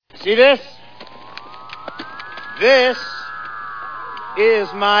See this? This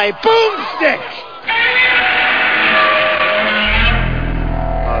is my boomstick!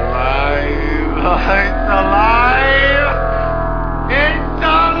 Alive! It's alive! It's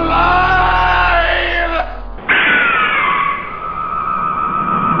alive!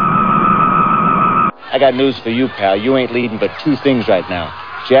 I got news for you, pal. You ain't leading but two things right now.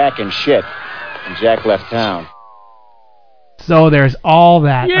 Jack and shit. And Jack left town. So there's all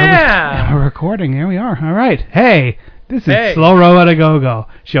that. Yeah. We're recording. Here we are. All right. Hey, this is Slow Row at a Go-Go,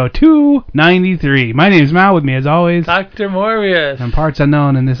 show 293. My name's Mal. With me, as always, Dr. Morbius. From Parts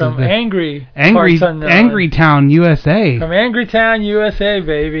Unknown, and this from is the Angry Town, USA. From Angry Town, USA,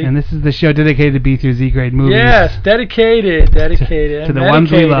 baby. And this is the show dedicated to B through Z grade movies. Yes, dedicated, to the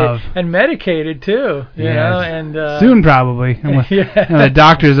ones we love, and medicated too. You know, and soon probably. The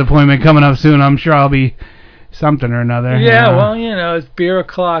doctor's appointment coming up soon. I'm sure I'll be something or another. Yeah, well, it's beer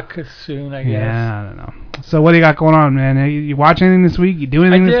o'clock soon, I guess. Yeah, I don't know. So what do you got going on, man? You watch anything this week? You do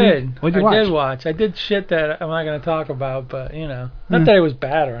anything this week? What'd you watch? I did watch. I did shit that I'm not going to talk about, but, not that it was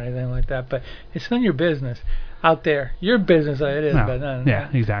bad or anything like that, but it's none of your business out there. Your business it is, but none. Yeah,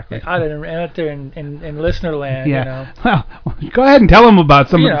 exactly. Out there in listener land, Well, go ahead and tell them about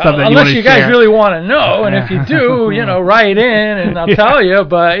some of the stuff that you want to share. Unless you guys really want to know, and if you do, write in and I'll tell you,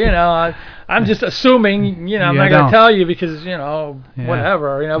 but, I'm just assuming, I'm not going to tell you because,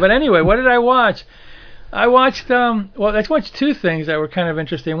 whatever, But anyway, what did I watch? I watched, I watched two things that were kind of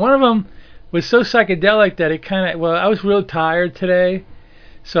interesting. One of them was so psychedelic that it kind of, I was real tired today.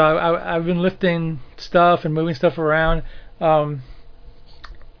 So I've been lifting stuff and moving stuff around. I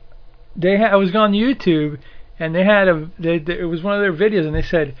was on YouTube and they had it was one of their videos and they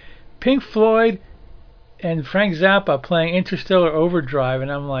said Pink Floyd and Frank Zappa playing Interstellar Overdrive,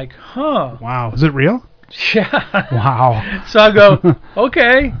 and I'm like, huh. Wow, is it real? Yeah. Wow. So I go,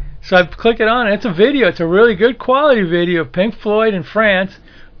 okay. So I click it on, and it's a video. It's a really good quality video of Pink Floyd in France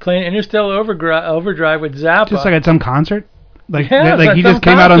playing Interstellar Overdrive with Zappa. Just like at some concert? Like he just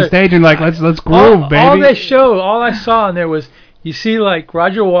came out on stage and like, let's groove, baby. All I saw in there was, you see like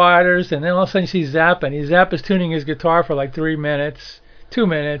Roger Waters, and then all of a sudden you see Zappa, and Zappa's tuning his guitar for like 2 minutes.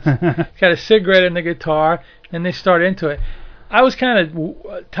 Got a cigarette in the guitar, and they start into it. I was kind of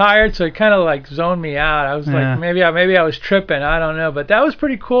tired, so it kind of like zoned me out. I was like, maybe I was tripping. I don't know, but that was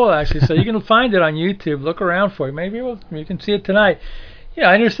pretty cool actually. So you can find it on YouTube. Look around for it. Maybe you can see it tonight.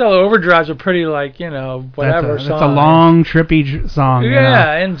 Interstellar Overdrive's a pretty whatever song. It's a long, trippy song.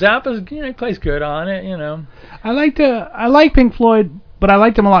 Yeah, and Zappa's he plays good on it. I like Pink Floyd, but I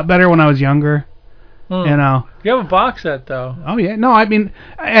liked them a lot better when I was younger. You have a box set though. Oh yeah, no, I mean,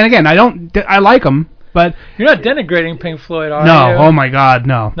 and again, I like them, but you're not denigrating Pink Floyd, are you? No, oh my God,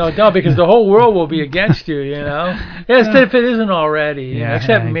 no. No, because the whole world will be against you, Yes, if it isn't already,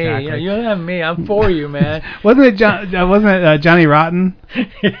 except me. Exactly. You don't have me. I'm for you, man. Wasn't it Johnny Rotten?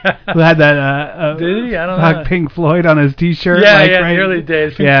 Yeah. Who had that? Did he? I don't know. Pink Floyd on his T-shirt. Yeah, right? He really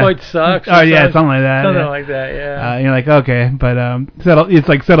did. Pink Floyd sucks. Oh yeah, something like that. Something like that. Yeah. You're like, okay, but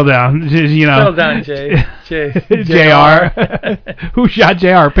settle down. Settle down, JR. Who shot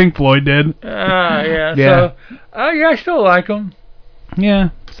JR? Pink Floyd did. Yeah. So, I still like them.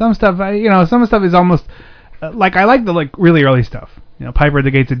 Yeah. Some stuff, some stuff is almost I like the really early stuff. Piper at the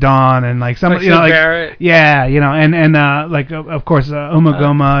Gates of Dawn and some, Barrett. Yeah, and of course,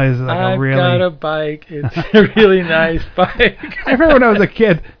 Umagoma is a really. I've got a bike. It's a really nice bike. I remember when I was a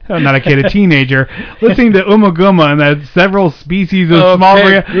kid, not a kid, a teenager, listening to Umagoma and that several species of small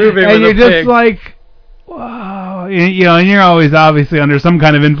and you're just like, whoa, and you're always obviously under some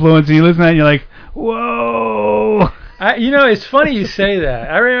kind of influence, and you listen to that and you're like, whoa. It's funny you say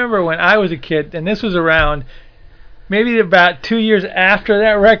that. I remember when I was a kid, and this was around maybe about 2 years after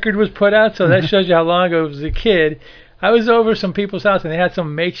that record was put out, so that shows you how long ago I was a kid. I was over some people's house, and they had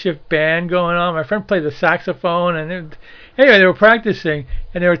some makeshift band going on. My friend played the saxophone, and they were practicing,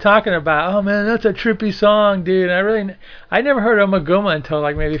 and they were talking about, oh, man, that's a trippy song, dude. And I never heard Umagoma until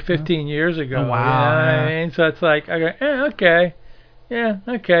maybe 15 years ago. Oh, wow. You know what I mean? So it's like, I go, okay. Yeah,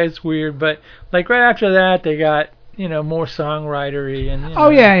 okay, it's weird. But right after that, they got more songwritery and. Oh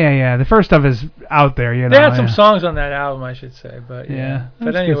yeah. The first stuff is out there. They had some songs on that album, I should say, but yeah.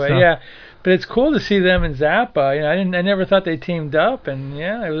 But anyway, yeah. But it's cool to see them and Zappa. I never thought they teamed up, and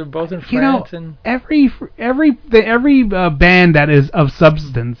they were both in France. And every band that is of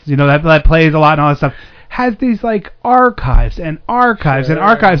substance, that plays a lot and all that stuff, has these archives and archives and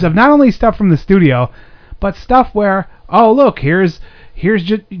archives of not only stuff from the studio, but stuff where look, here's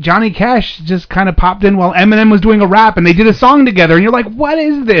Johnny Cash just kind of popped in while Eminem was doing a rap, and they did a song together, and you're like, what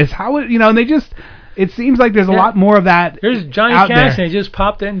is this? How and they just It seems like there's a lot more of that. There's Johnny Cash, and he just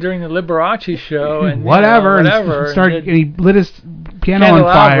popped in during the Liberace show and whatever. And he lit his piano on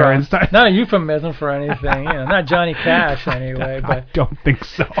fire and started. Not a euphemism for anything, not Johnny Cash anyway. But I don't think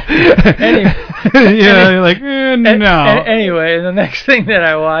so. Anyway, you're like no. Anyway, the next thing that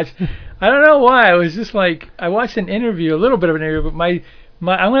I watched, I don't know why, I was just like, I watched an interview, a little bit of an interview, but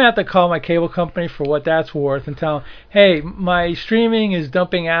I'm going to have to call my cable company for what that's worth and tell them, hey, my streaming is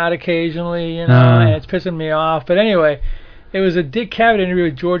dumping out occasionally, and it's pissing me off. But anyway, it was a Dick Cavett interview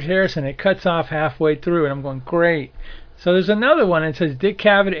with George Harrison. It cuts off halfway through, and I'm going, great. So there's another one, and it says Dick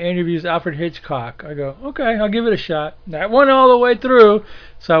Cavett interviews Alfred Hitchcock. I go, okay, I'll give it a shot. That went all the way through,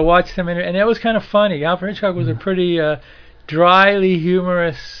 so I watched him, and it was kind of funny. Alfred Hitchcock was a pretty dryly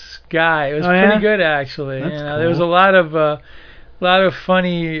humorous guy. It was pretty good, actually. That's cool. There was a lot of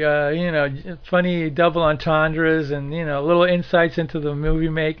funny, funny double entendres and, little insights into the movie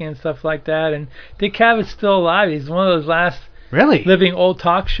making and stuff like that. And Dick Cavett's still alive. He's one of those last living old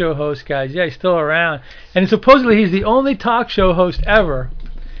talk show host guys. Yeah, he's still around. And supposedly he's the only talk show host ever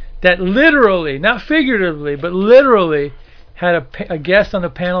that literally, not figuratively, but literally had a guest on the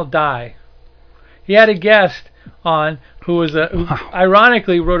panel die. He had a guest on who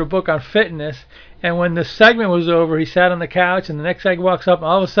ironically wrote a book on fitness. And when the segment was over, he sat on the couch, and the next guy walks up, and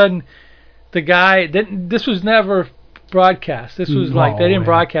all of a sudden, the guy this was never broadcast. This was they didn't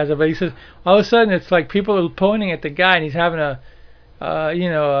broadcast it, but he says all of a sudden it's like people are pointing at the guy, and he's having a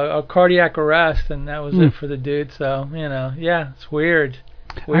cardiac arrest, and that was it for the dude. So it's weird.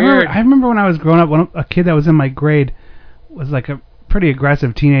 I remember when I was growing up, a kid that was in my grade was like a pretty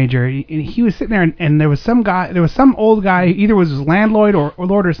aggressive teenager. He was sitting there, and there was some old guy, either was his landlord or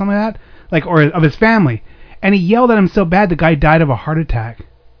lord or something like that. Or of his family, and he yelled at him so bad the guy died of a heart attack.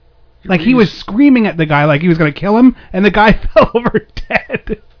 Like he was screaming at the guy like he was gonna kill him, and the guy fell over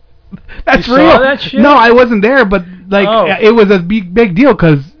dead. That's you real. Saw that shit? No, I wasn't there, but it was a big deal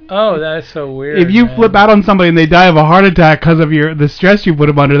because. Oh, that's so weird. If you flip out on somebody and they die of a heart attack because of the stress you put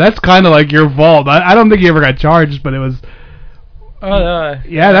them under, that's kind of like your fault. I don't think he ever got charged, but it was. Oh no.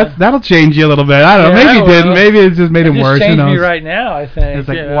 That'll change you a little bit. I don't know. Maybe it didn't. Maybe it just made him worse. It changed me right now, I think. It's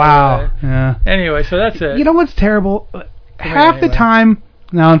like, wow. Yeah. Anyway, so that's it. You know what's terrible? Half the time,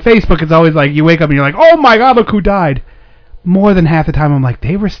 now on Facebook, it's always like you wake up and you're like, oh my God, look who died. More than half the time, I'm like,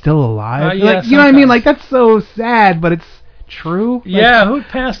 they were still alive. You know what I mean? Like, that's so sad, but it's true. Yeah, who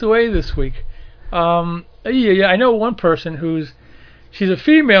passed away this week? I know one person she's a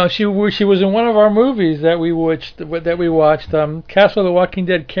female. She was in one of our movies that we watched. Castle of the Walking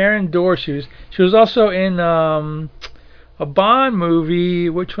Dead. Karen Dorr. She was also in a Bond movie.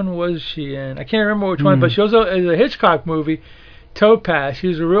 Which one was she in? I can't remember which one. But she was in a Hitchcock movie, Topaz. She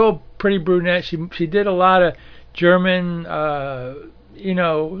was a real pretty brunette. She did a lot of German. A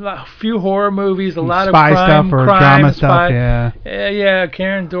few horror movies, a lot spy of crime stuff or drama stuff. Yeah.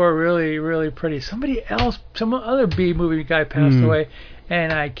 Karen Dorr, really, really pretty. Somebody else, some other B movie guy passed away,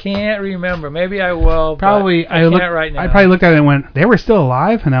 and I can't remember. Maybe I will. Probably. I can't right now. I probably looked at it and went, they were still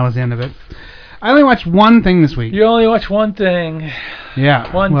alive, and that was the end of it. I only watched one thing this week. You only watched one thing.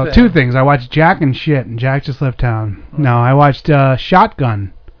 Yeah. One thing. Two things. I watched Jack and Shit, and Jack just left town. Okay. No, I watched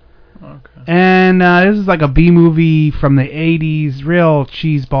Shotgun. Okay. And this is like a B movie from the 80s, real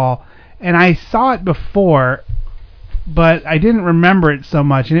cheeseball. And I saw it before, but I didn't remember it so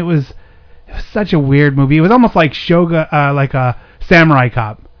much. And it was such a weird movie. It was almost like Shogun, like a Samurai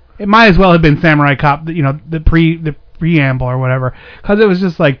Cop. It might as well have been Samurai Cop, the preamble or whatever, because it was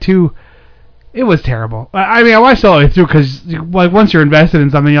just like too. It was terrible. I mean, I watched it all the way through because once you're invested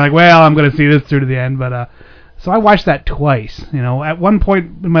in something, you're like, well, I'm going to see this through to the end. But so I watched that twice. At one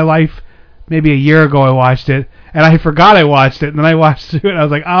point in my life. Maybe a year ago I watched it, and I forgot I watched it, and then I watched it, and I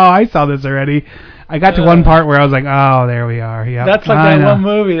was like, oh, I saw this already. I got to one part where I was like, oh, there we are. Yep. That's like that one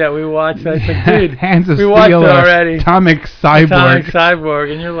movie that we watched. I was like, dude, Hands of we Steel, watched it already. Atomic Cyborg.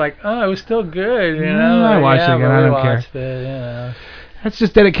 And you're like, oh, it was still good, I watched it again. I don't care. It, That's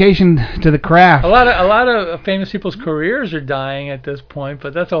just dedication to the craft. A lot of famous people's careers are dying at this point,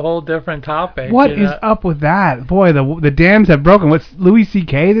 but that's a whole different topic. What is up with that? Boy, the dams have broken. What's Louis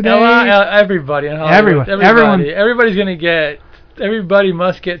C.K. today? Everybody in Hollywood. Everybody's gonna get. Everybody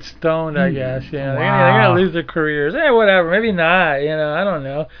must get stoned, I guess. They're gonna lose their careers. Whatever. Maybe not. I don't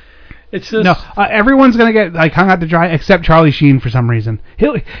know. It's just no. Everyone's gonna get hung out to dry except Charlie Sheen for some reason. He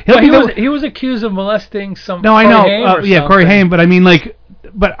was accused of molesting some. No, I know. Corey Haim. But I mean,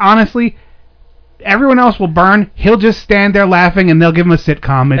 but honestly, everyone else will burn. He'll just stand there laughing, and they'll give him a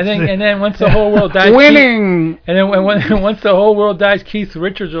sitcom. And then once the whole world dies, winning. And then once the whole world dies, Keith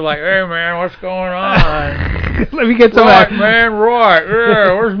Richards are like, "Hey man, what's going on? Let me get some right, man, right?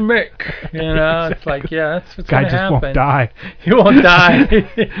 Yeah, where's Mick? You know, it's like, yeah, that's what's gonna happen. Guy just won't die. He won't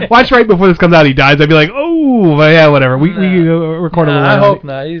die. Watch right before this comes out, he dies. I'd be like, oh, well, yeah, whatever. We record a little. I hope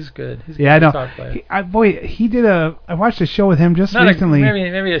not. He's good. He's yeah, a I guitar know. player. He did a. I watched a show with him just not recently.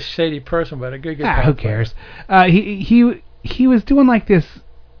 Maybe a shady person, but a good guitar who cares? He was doing like this,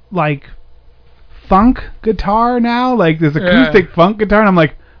 like funk guitar now, like this acoustic funk guitar, and I'm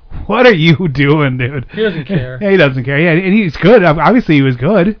like, what are you doing, dude? He doesn't care. Yeah, he doesn't care. Yeah, and he's good. Obviously, he was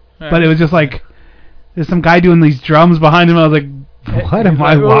good, but it was just like there's some guy doing these drums behind him. I was like, what am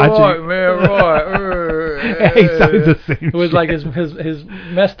I watching? Right, man, right. He sounds the same. It was like his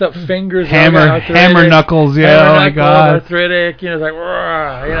messed up fingers, hammer knuckles. Yeah, oh my God, arthritic. You know, it's like,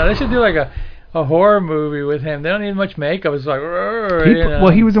 you know, they should do like a horror movie with him. They don't need much makeup. It's like, well,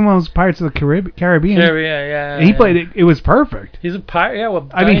 he was in one of those Pirates of the Caribbean. Yeah. And he played it. It was perfect. He's a pirate. Yeah, well,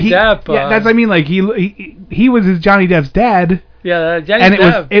 I mean, Depp. Yeah, that's. I mean, like he was his Johnny Depp's dad. Yeah, Johnny and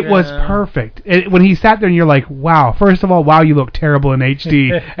Depp. It was perfect. When he sat there, and you're like, wow. First of all, wow, you look terrible in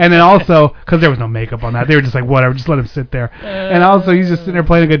HD. And then also, because there was no makeup on that, they were just like, whatever, just let him sit there. And also, he's just sitting there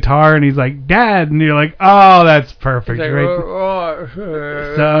playing a guitar, and he's like, Dad, and you're like, oh, that's perfect, like, right?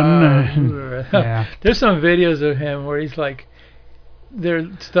 Son. Yeah. There's some videos of him where he's like, there's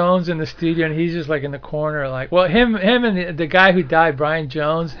Stones in the studio, and he's just like in the corner, like, well, him and the guy who died, Brian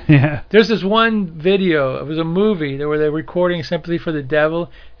Jones. Yeah. There's this one video. It was a movie where they're recording "Sympathy for the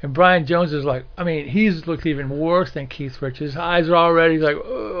Devil," and Brian Jones is like, I mean, he's looked even worse than Keith Richards. His eyes are already like,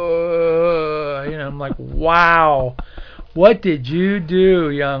 you know. I'm like, wow. What did you do,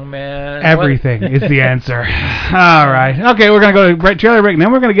 young man? Everything is the answer. All right. Okay, we're going to go to trailer break, and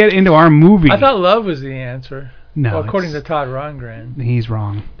then we're going to get into our movie. I thought love was the answer. No. Well, according to Todd Rundgren. He's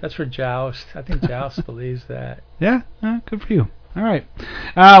wrong. That's for Joust. I think Joust believes that. Yeah? Good for you. All right.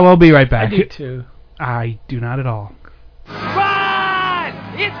 We'll be right back. I do, too. I do not at all. Run!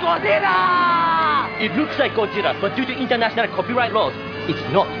 It's Godzilla! It looks like Godzilla, but due to international copyright laws, it's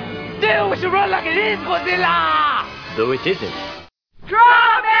not. Then we should run like it is Godzilla! Though it isn't.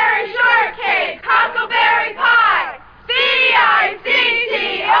 Strawberry shortcake, huckleberry pie, CICTORY.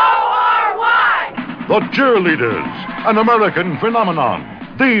 The Cheerleaders, an American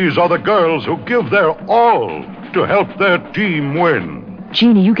phenomenon. These are the girls who give their all to help their team win.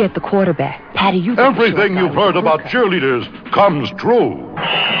 Jeannie, you get the quarterback. Patty, you get Everything you've heard about cheerleaders comes true.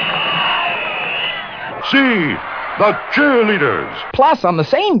 See The Cheerleaders. Plus, on the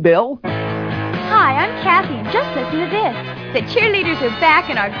same bill... Hi, I'm Kathy, and just listen to this. The cheerleaders are back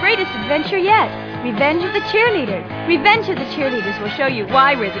in our greatest adventure yet. Revenge of the Cheerleaders. Revenge of the Cheerleaders will show you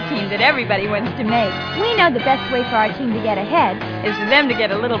why we're the team that everybody wants to make. We know the best way for our team to get ahead is for them to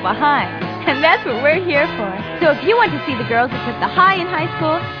get a little behind. And that's what we're here for. So if you want to see the girls that took the high in high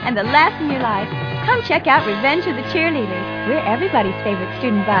school and the last in your life, come check out Revenge of the Cheerleaders. We're everybody's favorite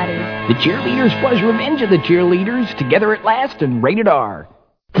student bodies. The Cheerleaders plus Revenge of the Cheerleaders, together at last and rated R.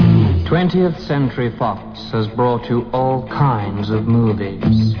 20th Century Fox has brought you all kinds of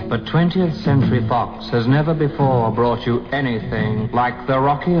movies. But 20th Century Fox has never before brought you anything like the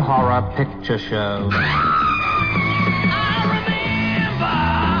Rocky Horror Picture Show. I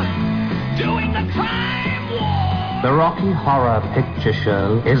remember doing the Time War. The Rocky Horror Picture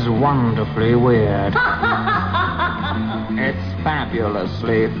Show is wonderfully weird. It's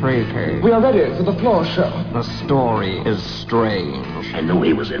fabulously freaky. We are ready for the floor show. The story is strange. I knew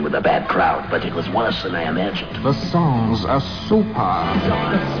he was in with a bad crowd, but it was worse than I imagined. The songs are super.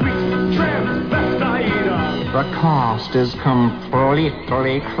 The cast is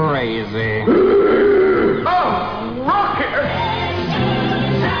completely crazy. Oh, Rocky!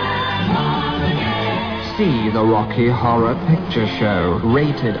 See the Rocky Horror Picture Show.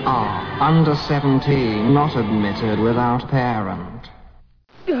 Rated R. Under 17. Not admitted without parent.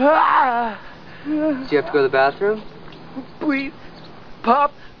 Do you have to go to the bathroom? Please,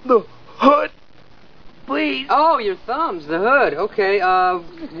 pop the hood. Please. Oh, your thumbs, the hood. Okay,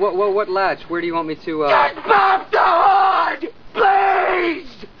 what latch? Where do you want me to, Just pop the hood!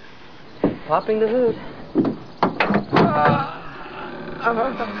 Please! Popping the hood.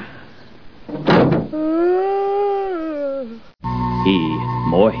 He,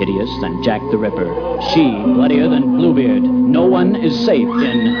 more hideous than Jack the Ripper. She, bloodier than Bluebeard. No one is safe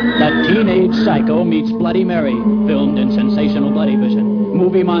in That Teenage Psycho Meets Bloody Mary, filmed in sensational bloody vision.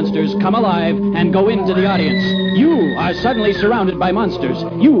 movie monsters come alive and go into the audience. You are suddenly surrounded by monsters.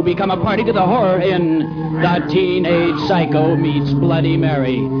 You become a party to the horror in The Teenage Psycho Meets Bloody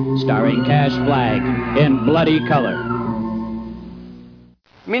Mary, starring Cash Flagg in bloody color.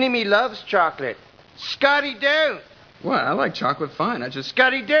 Minnie-Me loves chocolate. Scotty Doo. What? I like chocolate fine. I just...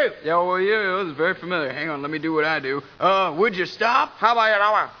 Scotty Doo. Yeah, well, yeah, it was very familiar. Hang on, let me do what I do. Would you stop? How about an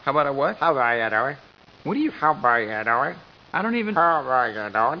hour? How about a what? How about an hour? What do you... How about an hour? I don't even... How about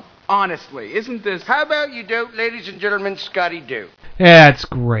an hour? Honestly, isn't this... How about you do, ladies and gentlemen, Scotty Doo? Yeah, it's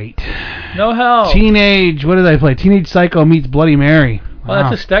great. No hell. Teenage... What did I play? Teenage Psycho Meets Bloody Mary. Well,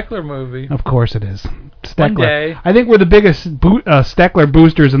 that's a Steckler movie. Of course it is. Steckler. One day. I think we're the biggest Steckler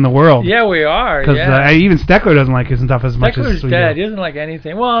boosters in the world. Yeah, we are. Because even Steckler doesn't like his stuff as much as we do. Steckler's dead. He doesn't like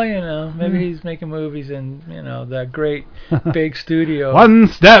anything. Well, maybe he's making movies in, that great big studio. One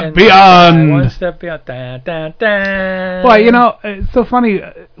step beyond. One step beyond. Dun, dun, dun. Well, it's so funny.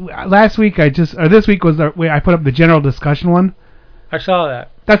 Last week this week was I put up the general discussion one. I saw that.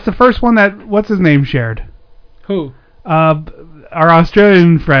 That's the first one that what's his name shared. Who? Our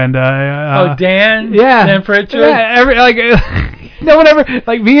Australian friend. Dan. Yeah. Dan Pritchard. Yeah. No one ever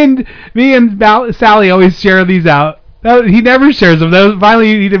me and Sally always share these out. He never shares them.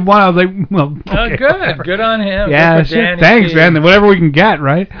 Finally, he did one. I was like, well, okay, good. whatever. Good on him. Yeah, shit, thanks, man. Whatever we can get,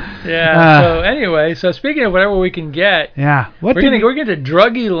 right? Yeah. So anyway, speaking of whatever we can get, yeah, we're going to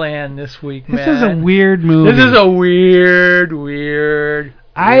Druggy Land this week, man. This is a weird movie. This is a weird.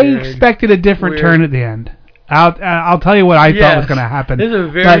 I expected a different turn at the end. I'll tell you what I thought was going to happen. This is a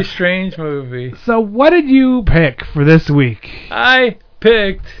very strange movie. So what did you pick for this week? I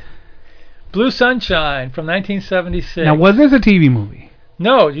picked Blue Sunshine from 1976. Now, was this a TV movie?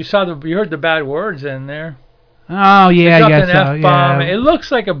 No, you heard the bad words in there. Oh, yeah, I guess so. Yeah. It looks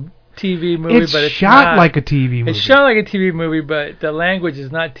like a TV movie, but it's shot not. like a TV movie. It's shot like a TV movie, but the language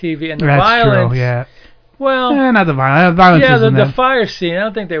is not TV, and the That's violence. True, yeah. Well, not the violence. Violence yeah, isn't the fire scene. I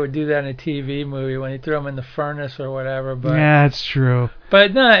don't think they would do that in a TV movie when they threw them in the furnace or whatever. But yeah, that's true.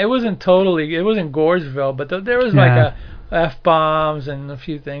 But no, it wasn't Gorgeville, but there was like a F-bombs and a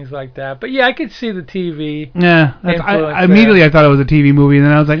few things like that. But yeah, I could see the TV. Yeah, I immediately I thought it was a TV movie, and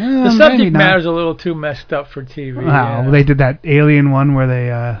then I was like, the subject matter's a little too messed up for TV. Wow, they did that Alien one where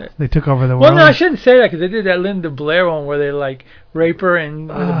they took over the world. Well, no, I shouldn't say that because they did that Linda Blair one where they like rape her and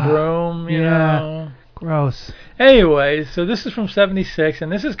with a broom, you know. Gross. Anyway, so this is from 76,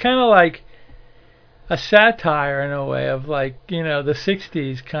 and this is kind of like a satire in a way of like, the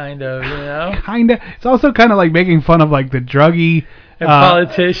 60s kind of, Kind of. It's also kind of like making fun of like the druggy and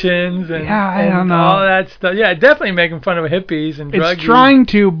politicians and, I don't know. All that stuff. Yeah, definitely making fun of hippies and druggies. It's trying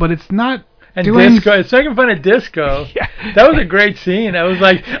to, but it's not. And disco. It's making fun of disco. Yeah. That was a great scene. I was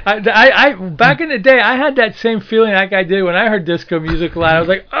like, I back in the day, I had that same feeling like I did when I heard disco music live. I was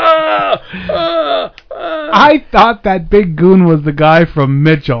like, I thought that big goon was the guy from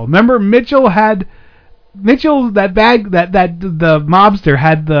Mitchell. Remember, Mitchell, that bag, that the mobster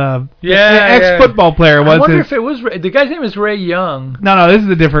had the ex-football player. I wonder if it was the guy's name is Ray Young. No, this is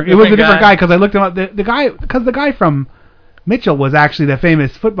a different. It was a different guy because I looked him up. The guy from Mitchell was actually the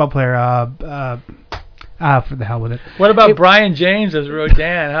famous football player. For the hell with it. What about Brian James as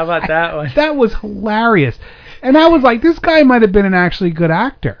Rodan? How about that one? That was hilarious. And I was like, this guy might have been an actually good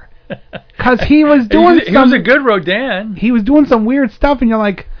actor. Because he was doing he was a good Rodan. He was doing some weird stuff, and you're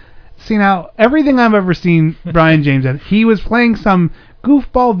like, see now, everything I've ever seen Brian James in, he was playing some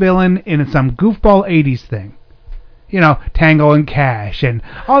goofball villain in some goofball 80s thing. Tango and Cash and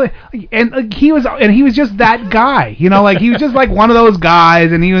all that, and he was just that guy, he was just like one of those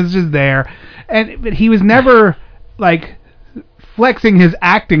guys, and he was just there, but he was never like flexing his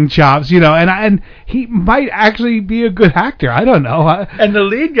acting chops, and he might actually be a good actor. I don't know. And the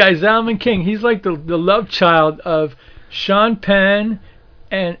lead guy, Zalman King, he's like the love child of Sean Penn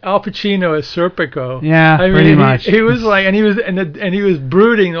and Al Pacino as Serpico. Yeah, pretty much. He was like, and he was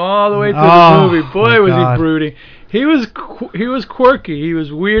brooding all the way through the movie. Boy, was he brooding. He was quirky. He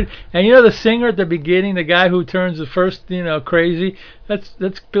was weird. And the singer at the beginning, the guy who turns the first, crazy. That's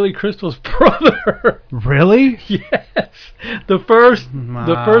Billy Crystal's brother. Really? Yes. The first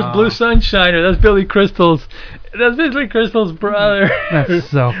Blue Sunshiner. That's Billy Crystal's brother. That's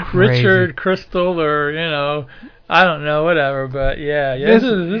so crazy. Richard Crystal, or I don't know, whatever, but yeah. This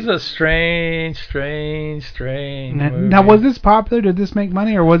is a strange movie. Now, was this popular? Did this make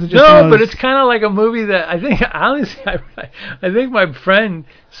money, or was it just? No, but it's kind of like a movie that I think, honestly, I think my friend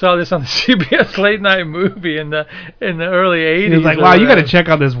saw this on the CBS late night movie in the early 80s. He was like, "Wow, you got to check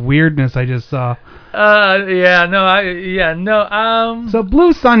out this weirdness I just saw." So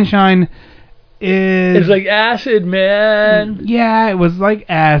Blue Sunshine. is... It's like acid, man. Yeah, it was like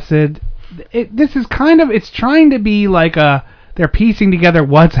acid. This is kind of... It's trying to be like a... They're piecing together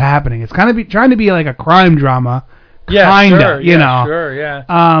what's happening. It's kind of trying to be like a crime drama. Yeah, kinda, sure, you know. Sure,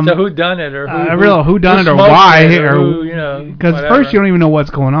 yeah. So who done it or who done it or why or who, you know, because first you don't even know what's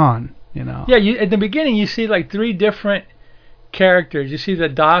going on, you know. Yeah, at the beginning you see like 3 different characters. You see the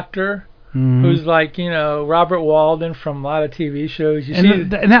doctor, who's like, you know, Robert Walden from a lot of TV shows.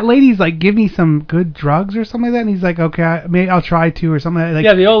 And that lady's like, give me some good drugs or something like that, and he's like, okay, maybe I'll try to or something like that.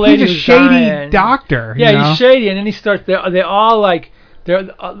 Yeah, the old lady he's a shady doctor. Yeah, you know? he's shady, and then he starts. They all like.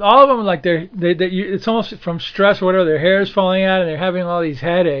 All of them like it's almost from stress or whatever. Their hair is falling out and they're having all these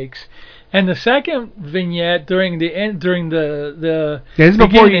headaches. And the second vignette during the this is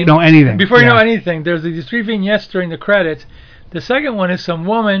before you know anything. Before you know anything, there's these 3 vignettes during the credits. The second one is some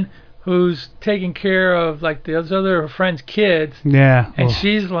woman who's taking care of like the other friend's kids. Yeah. And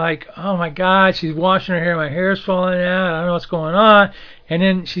she's like, oh my God, she's washing her hair. My hair's falling out. I don't know what's going on. And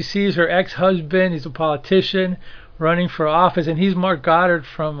then she sees her ex-husband. He's a politician running for office, and he's Mark Goddard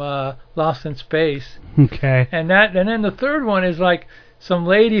from Lost in Space. Okay. And then the third one is like some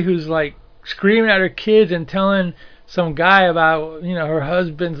lady who's like screaming at her kids and telling some guy about, you know, her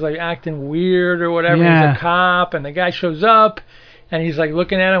husband's like acting weird or whatever. Yeah. He's a cop, and the guy shows up, and he's like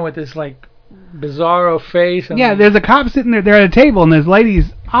looking at him with this like bizarro face. And yeah, there's a cop sitting there. They're at a table, and there's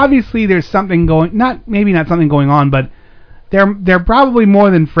ladies. Obviously, there's something going. Maybe not something going on, but they're probably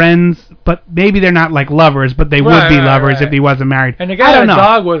more than friends, but maybe they're not like lovers, but they would be lovers if he wasn't married. And the guy had a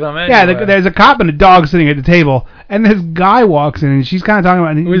dog with him anyway. Yeah, there's a cop and a dog sitting at the table, and this guy walks in, and she's kind of talking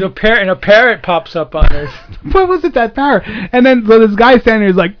about... With a parrot, and a parrot pops up on her. What was it, that parrot? And then so this guy standing there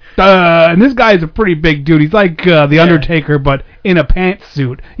is like, and this guy is a pretty big dude. He's like the Undertaker, but in a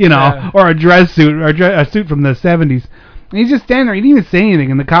pantsuit, you know, or a dress suit, or a suit from the 70s. And he's just standing there. He didn't even say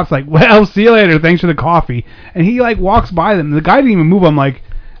anything. And the cop's like, well, see you later. Thanks for the coffee. And he, like, walks by them. And the guy didn't even move. I'm like,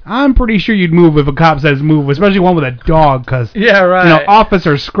 I'm pretty sure you'd move if a cop says move, especially one with a dog. Because, yeah, right. You know,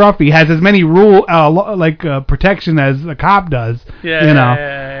 Officer Scruffy has as many protection as a cop does. Yeah, you know.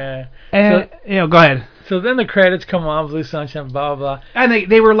 yeah. And, you know, go ahead. So then the credits come on, Blue Sunshine, blah, blah, blah.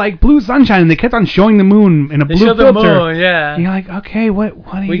 And they were like Blue Sunshine, and they kept on showing the moon in a blue filter. They showed the moon, yeah. And you're like, okay, what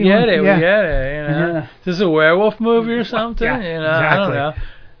are you doing? We get it, you know. Yeah. Is this a werewolf movie or something? Yeah, you know, exactly. I don't know.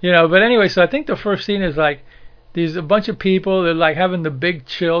 You know, but anyway, so I think the first scene is like a bunch of people, they're like having the big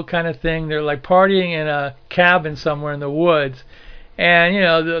chill kind of thing. They're like partying in a cabin somewhere in the woods. And, you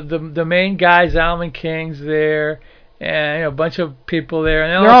know, the main guy, Zalman King's there. And, you know, a bunch of people there.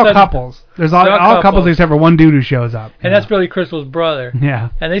 And they're all couples. There's all couples except for one dude who shows up. And that's Billy Crystal's brother. Yeah.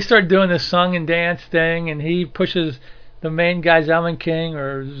 And they start doing this song and dance thing, and he pushes the main guy, Zalman King,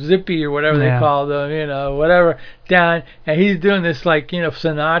 or Zippy, or whatever they call them, you know, whatever, down. And he's doing this, like, you know,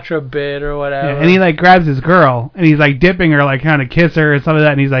 Sinatra bit or whatever. Yeah, and he, like, grabs his girl, and he's, like, dipping her, like, trying to kiss her and some of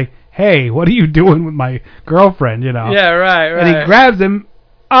that. And he's like, hey, what are you doing with my girlfriend, you know? Yeah, right. And he grabs him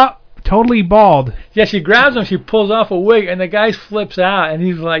up. Totally bald. Yeah, she grabs him, she pulls off a wig, and the guy flips out, and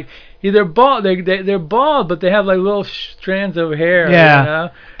he's like, they're bald, they're bald, but they have like little strands of hair. Yeah, you know?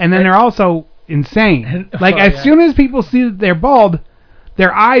 And then they're also insane. Like as soon as people see that they're bald,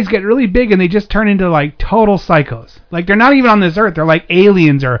 their eyes get really big, and they just turn into like total psychos. Like they're not even on this earth; they're like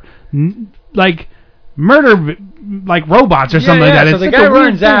aliens or like murder, like robots or something like that. So it's the guy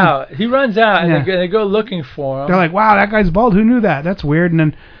runs out. He runs out, and they go looking for him. They're like, "Wow, that guy's bald. Who knew that? That's weird." And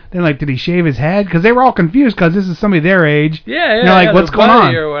then they're like, did he shave his head? Because they were all confused because this is somebody their age. Yeah, and they're like, what's going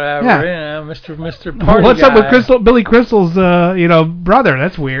on? Or whatever, yeah. You know, Mr. Party What's guy. up with Billy Crystal's, brother?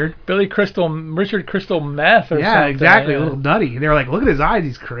 That's weird. Richard Crystal meth or something. Yeah, exactly. A little nutty. They were like, look at his eyes.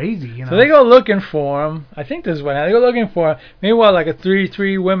 He's crazy. You know? So they go looking for him. I think this is what happened. They go looking for him. Meanwhile, like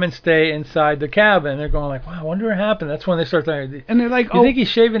three women stay inside the cabin. They're going like, wow, I wonder what happened. That's when they start thinking. And they're like, you think he's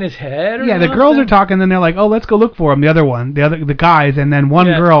shaving his head? Or yeah, something? The girls are talking. Then they're like, oh, let's go look for him. The guys, and then one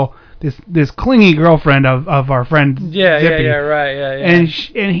girl. This clingy girlfriend of our friend Zippy.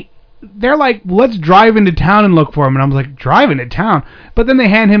 And they're like, let's drive into town and look for him. And I was like, drive into town? But then they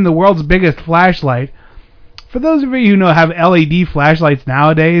hand him the world's biggest flashlight. For those of you who know have LED flashlights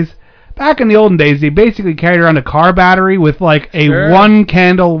nowadays, back in the olden days, they basically carried around a car battery with like a 1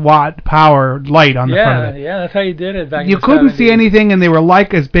 candle watt power light on the front of it. Yeah, that's how you did it back in the 70s. You couldn't see anything, and they were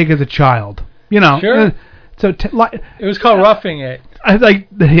like as big as a child. You know. Sure. So it was called Roughing It.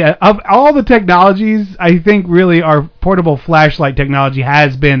 Of all the technologies, I think really our portable flashlight technology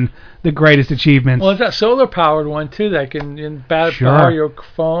has been the greatest achievement. Well, it's that solar-powered one, too, that can power your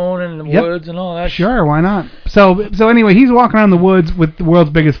phone in the woods and all that. Sure, why not? So anyway, he's walking around the woods with the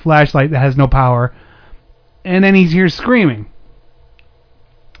world's biggest flashlight that has no power, and then he's here screaming.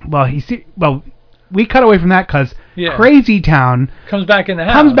 we cut away from that because Crazy Town comes back in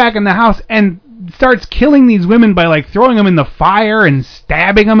the house and starts killing these women by like throwing them in the fire and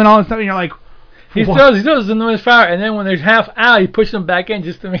stabbing them and all that stuff. And you're like, he throws them in the fire, and then when they're half out, he pushes them back in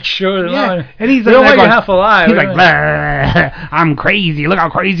just to make sure they're not. And he's like half alive. He's like, I'm crazy. Look how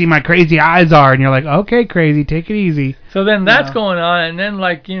crazy my crazy eyes are. And you're like, okay, crazy, take it easy. So then that's going on, and then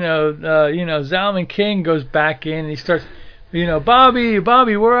like Zalman King goes back in and he starts, Bobby,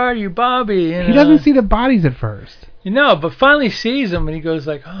 where are you, Bobby? He doesn't see the bodies at first. But finally sees them, and he goes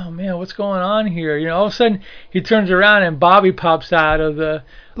like, oh man, what's going on here? All of a sudden he turns around and Bobby pops out of the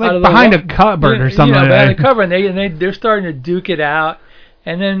behind a cupboard or something. Behind the cupboard, and they're starting to duke it out.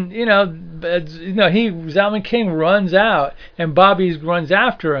 And then Zalman King runs out, and Bobby runs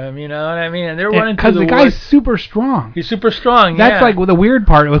after him. You know what I mean? And they're running through the woods. Because the guy's super strong. He's super strong. That's like the weird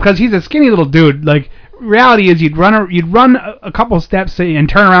part, because he's a skinny little dude. Like reality is, you'd run a couple steps and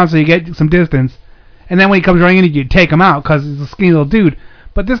turn around so you get some distance. And then when he comes running in, you take him out because he's a skinny little dude.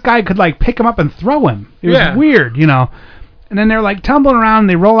 But this guy could like pick him up and throw him. It was weird, And then they're like tumbling around, and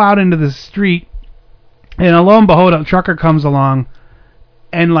they roll out into the street. And lo and behold, a trucker comes along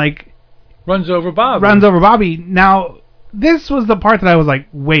and like runs over Bobby. Now, this was the part that I was like,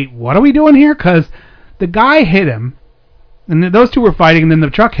 wait, what are we doing here? Because the guy hit him, and those two were fighting, and then the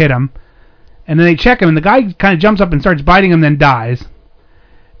truck hit him. And then they check him, and the guy kind of jumps up and starts biting him, then dies.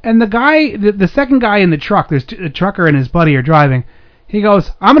 And the guy, the second guy in the truck, there's a trucker and his buddy are driving. He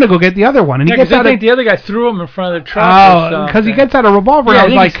goes, I'm going to go get the other one. And he gets out. I think the other guy threw him in front of the truck. Oh, because he gets out a revolver. Yeah,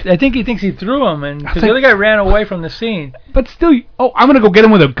 and I think he thinks he threw him, and because the other guy ran away from the scene. But still, I'm going to go get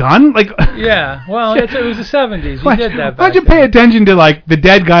him with a gun? Like, yeah, well, it was the 70s. He did that. Why don't you pay attention to like the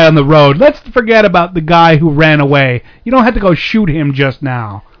dead guy on the road? Let's forget about the guy who ran away. You don't have to go shoot him just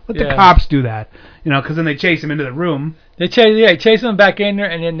now. Let the cops do that. Because then they chase him into the room. They chase him back in there,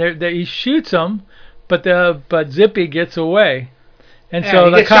 and then he shoots him, but Zippy gets away, and so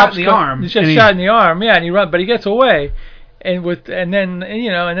the cops He gets shot in the arm, and he runs, but he gets away, and then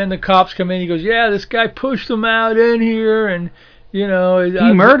the cops come in. He goes, yeah, this guy pushed him out in here, and he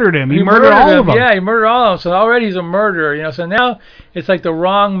murdered him. He murdered all of them. Yeah, he murdered all of them. So already he's a murderer. So now it's like the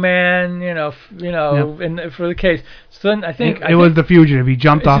wrong man. For the case. So then I think it was the fugitive. He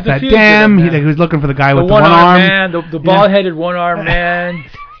jumped off that dam. He was looking for the guy with the one arm. Man, the bald-headed one-armed man.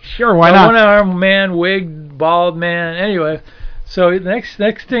 Sure, why not? One-armed man, wigged, bald man. Anyway, so the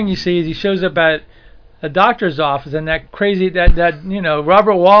next thing you see is he shows up at a doctor's office, and that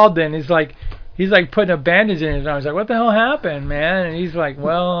Robert Walden is like. He's like putting a bandage in his arm. He's like, what the hell happened, man? And he's like,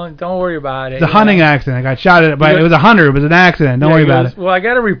 well, don't worry about it. It's a hunting accident. I got shot at it, but it was a hunter. It was an accident. Don't worry about it. Well, I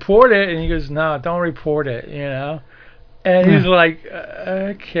got to report it. And he goes, no, don't report it, And he's like,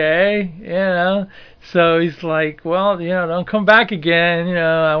 okay, So he's like, well, don't come back again,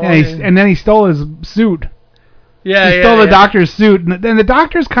 And then he stole his suit. Yeah, he stole the doctor's suit. And then the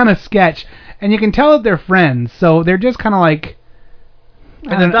doctor's kind of sketch. And you can tell that they're friends. So they're just kind of like...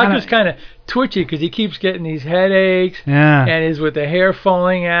 And the doctor's kind of twitchy because he keeps getting these headaches, and is with the hair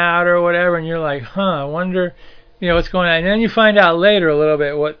falling out or whatever, and you're like, I wonder, what's going on. And then you find out later a little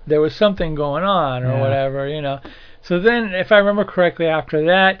bit there was something going on or whatever, So then, if I remember correctly, after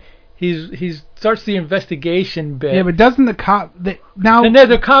that, he starts the investigation bit. Yeah, but doesn't the cop now? And then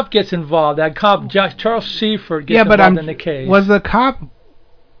the cop gets involved. That cop, Charles Seifert, gets involved in the case. Was the cop?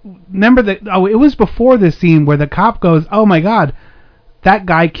 Remember that? Oh, it was before this scene where the cop goes, "Oh my God, that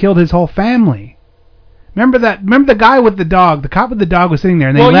guy killed his whole family." Remember the guy with the dog? The cop with the dog was sitting there,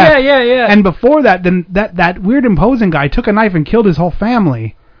 and they left. Yeah. And before that, then that weird imposing guy took a knife and killed his whole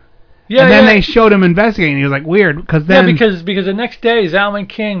family. Yeah, and then they showed him investigating. He was like, weird, because then... Yeah, because the next day, Zalman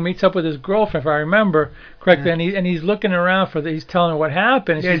King meets up with his girlfriend, if I remember correctly, and he's looking around he's telling her what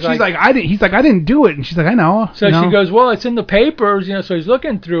happened. And she's like, I didn't do it. And she's like, I know. So she goes, well, it's in the papers, so he's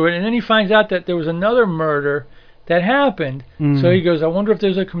looking through it, and then he finds out that there was another murder that happened. So he goes, I wonder if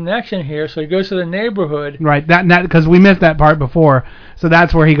there's a connection here. So he goes to the neighborhood. Right, that because we missed that part before. So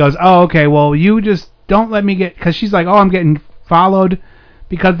that's where he goes, oh, okay, well, you just don't let me get... Because she's like, oh, I'm getting followed...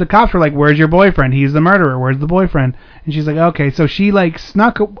 Because the cops were like, where's your boyfriend? He's the murderer. Where's the boyfriend? And she's like, okay. So she like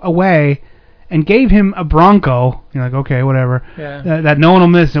snuck away and gave him a Bronco. You're like, okay, whatever. Yeah. That no one will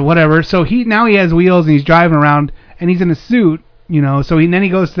miss or whatever. So he has wheels and he's driving around and he's in a suit, So then he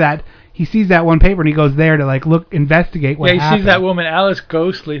goes to that. He sees that one paper and he goes there to like investigate what happened. Yeah, he sees that woman, Alice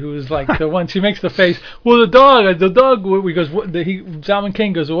Ghostly, who's like the one. She makes the face. Well, the dog. He goes. Zalman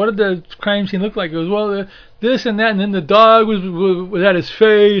King goes. Well, what did the crime scene look like? He goes. Well, this and that, and then the dog was at his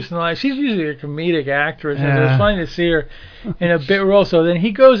face, and like she's usually a comedic actress, and it was funny to see her in a bit role. So then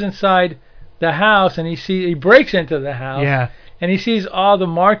he goes inside the house and he breaks into the house. Yeah. and he sees all the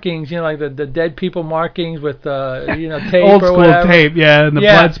markings, like the dead people markings with tape old or school whatever. tape, and the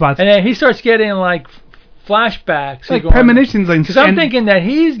blood spots. And then he starts getting like flashbacks, like premonitions, because I'm thinking that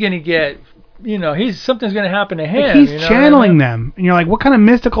he's gonna get, something's gonna happen to him. Like he's channeling them, and you're like, what kind of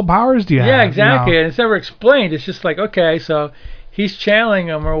mystical powers do you have? Yeah, exactly. And it's never explained. It's just like, okay, so he's channeling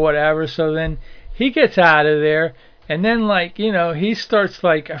them or whatever. So then he gets out of there, and then he starts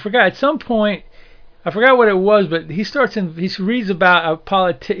I forgot at some point. I forgot what it was, but he reads about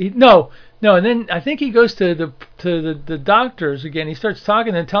a No, and then I think he goes to the doctors again. He starts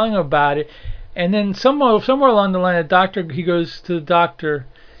talking and telling them about it, and then somewhere along the line, he goes to the doctor.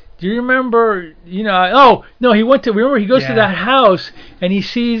 Do you remember? He went to. Remember, he goes to that house and he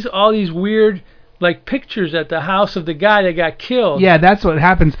sees all these weird pictures at the house of the guy that got killed. Yeah, that's what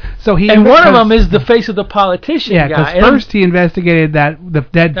happens. So one of them is the face of the politician guy. Yeah, because first he investigated the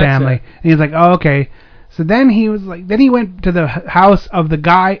dead family, and he's like, oh, okay. So then he was then he went to the house of the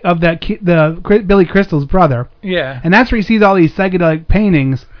guy of the Billy Crystal's brother. Yeah. And that's where he sees all these psychedelic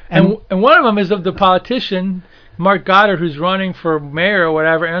paintings. And one of them is of the politician Mark Goddard, who's running for mayor or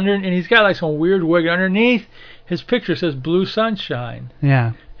whatever, and he's got some weird wig. Underneath his picture says Blue Sunshine.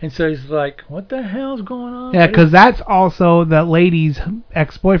 Yeah. And so he's like, what the hell's going on? Yeah, because that's also the lady's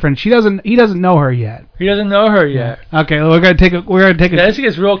ex-boyfriend. He doesn't know her yet. He doesn't know her yet. Yeah. Okay, we're gonna take a. This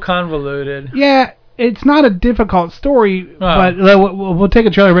gets real convoluted. Yeah, it's not a difficult story, but we'll take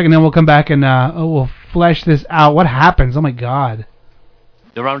a trailer break and then we'll come back and we'll flesh this out. What happens? Oh my God.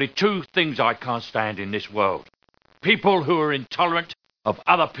 There are only two things I can't stand in this world: people who are intolerant of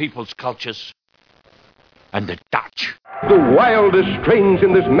other people's cultures, and the Dutch. The wildest strains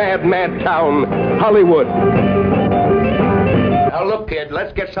in this mad, mad town, Hollywood. Now look, kid,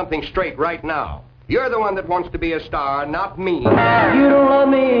 let's get something straight right now. You're the one that wants to be a star, not me. You don't love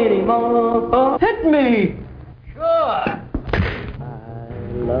me anymore. Hit me. Sure.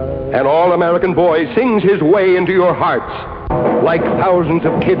 An all-American boy sings his way into your hearts. Like thousands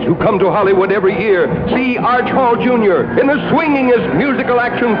of kids who come to Hollywood every year, see Arch Hall Jr. in the swingingest musical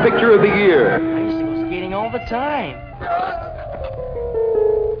action picture of the year. Skating all the time.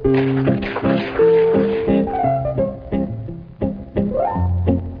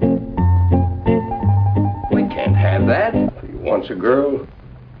 We can't have that. If he wants a girl,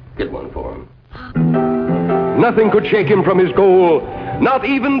 get one for him. Nothing could shake him from his goal, not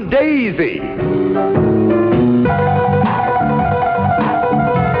even Daisy.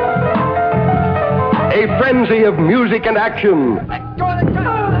 A frenzy of music and action.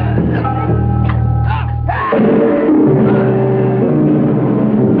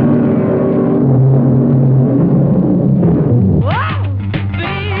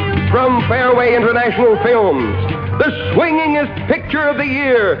 From Fairway International Films, the swingingest picture of the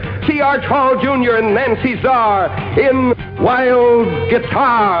year. See Arch Hall Jr. and Nancy Czar in Wild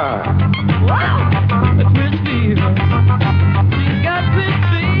Guitar.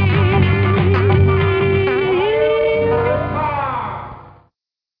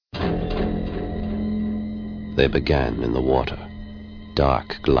 They began in the water,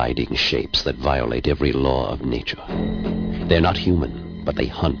 dark gliding shapes that violate every law of nature. They're not human, but they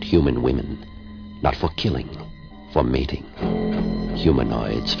hunt human women, not for killing, for mating.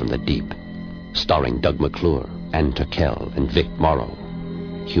 Humanoids from the deep, starring Doug McClure, Ann Turkel, and Vic Morrow.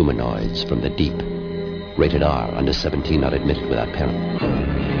 Humanoids from the deep. Rated R, under 17, not admitted without parent.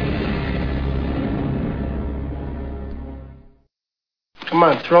 Come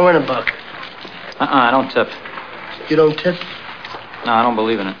on, throw in a buck. I don't tip. You don't tip? No, I don't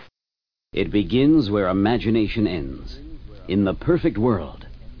believe in it. It begins where imagination ends. In the perfect world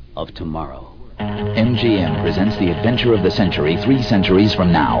of tomorrow. MGM presents the adventure of the century 3 centuries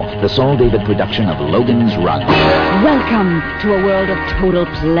from now. The Saul David production of Logan's Run. Welcome to a world of total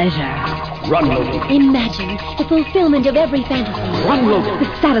pleasure. Run, Logan. Imagine the fulfillment of every fantasy. Run, Logan.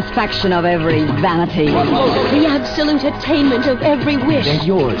 The satisfaction of every vanity. Run, Logan. The absolute attainment of every wish. They're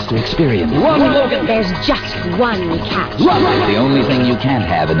yours to experience. Run, Logan. There's just one catch. Run. The only thing you can't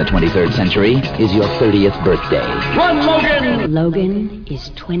have in the 23rd century is your 30th birthday. Run, Logan. Logan is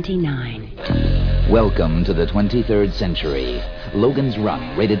 29. Welcome to the 23rd century. Logan's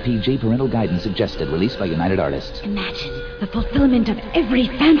Run, rated PG, parental guidance suggested, released by United Artists. Imagine the fulfillment of every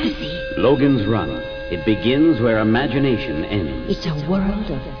fantasy. Logan's Run. It begins where imagination ends. It's a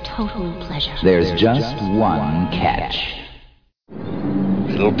world of total pleasure. There's just one catch.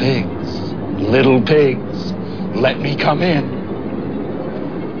 Little pigs, let me come in.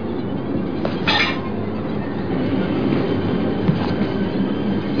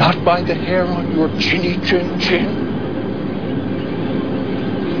 Not by the hair on your chinny chin chin.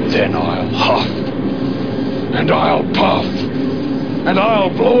 Then I'll huff, and I'll puff, and I'll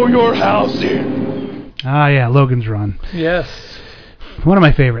blow your house in. Ah, yeah, Logan's Run. Yes. One of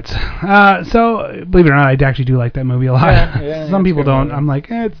my favorites. So, believe it or not, I actually do like that movie a lot. Yeah, Some people don't. movie. I'm like,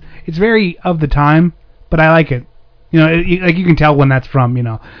 it's very of the time, but I like it. You know, like you can tell when that's from, you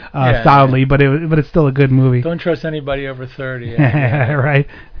know, solidly, but it's still a good movie. Don't trust anybody over 30. Right.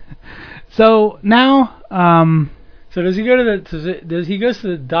 So now, so does he go to he goes to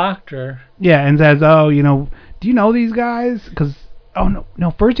the doctor? Yeah, and says, oh, you know, do you know these guys? Because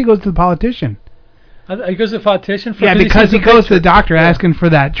no, first he goes to the politician. He goes to the politician. Because he goes to the doctor asking for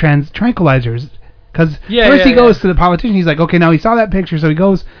that tranquilizers. Because first he goes to the politician. He's like, okay, now he saw that picture, so he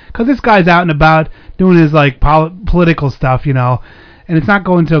goes, because this guy's out and about doing his like political stuff, you know, and it's not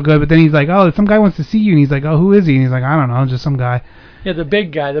going so good. But then he's like, oh, some guy wants to see you, and he's like, oh, who is he? And he's like, I don't know, just some guy. Yeah, the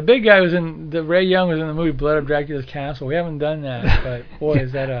big guy. The big guy was in Ray Young was in the movie Blood of Dracula's Castle. We haven't done that, but boy,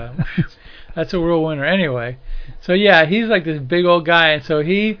 is that that's a real winner. Anyway, so yeah, he's like this big old guy, and so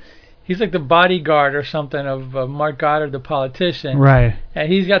he's like the bodyguard or something of Mark Goddard, the politician. Right.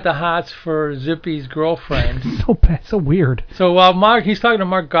 And he's got the hots for Zippy's girlfriend. So weird. So while he's talking to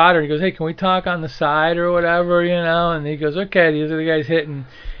Mark Goddard, he goes, hey, can we talk on the side or whatever, you know? And he goes, okay, these are the guys hitting.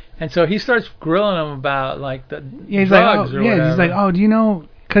 And so he starts grilling him about, like, the drugs or whatever. He's like, oh, do you know...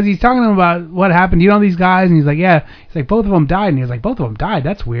 Because he's talking to him about what happened. Do you know these guys? And he's like, yeah. He's like, both of them died. And he's like, both of them died?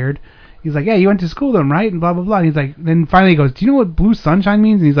 That's weird. He's like, yeah, you went to school with them, right? And blah, blah, blah. And he's like... Then finally he goes, do you know what blue sunshine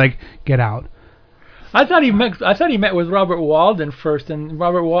means? And he's like, get out. I thought he met with Robert Walden first, and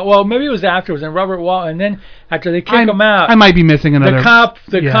well, maybe it was afterwards, and Robert Walden, and then after they kick him out, I might be missing another.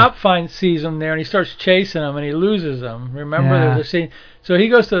 The cop sees him there, and he starts chasing him, and he loses him. Remember, there's a scene. So he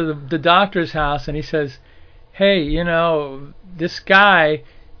goes to the doctor's house, and he says, "Hey, you know, this guy,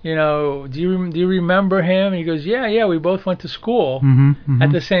 you know, do you remember him?" And he goes, "Yeah, we both went to school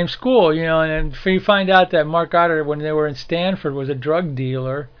at the same school, you know." And then you find out that Mark Goddard, when they were in Stanford, was a drug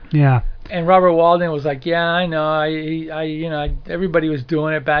dealer. Yeah. And Robert Walden was like, yeah, I know, everybody was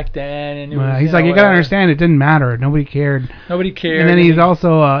doing it back then. And it was, he's like, you gotta understand, it didn't matter. Nobody cared. Nobody cared. And then he's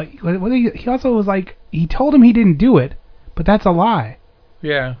also, he also was like, he told him he didn't do it, but that's a lie.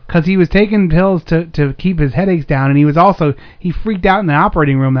 Yeah. Because he was taking pills to keep his headaches down, and he freaked out in the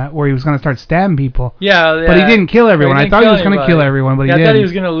operating room where he was going to start stabbing people. Yeah. But he didn't kill everyone. I thought he was going to kill everyone, but he didn't. I thought he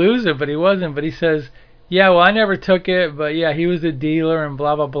was going to lose it, but he wasn't. But he says, yeah, well, I never took it, but yeah, he was the dealer and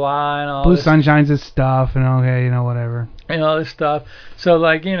blah, blah, blah, and all Blue Sunshine's his stuff, and okay, you know, whatever. And all this stuff. So,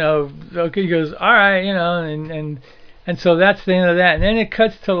 like, you know, okay, he goes, all right, you know, and so that's the end of that. And then it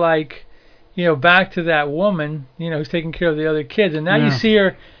cuts to, like, you know, back to that woman, you know, who's taking care of the other kids. And now you see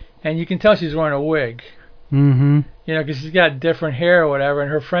her, and you can tell she's wearing a wig. Mm-hmm. You know, because she's got different hair or whatever,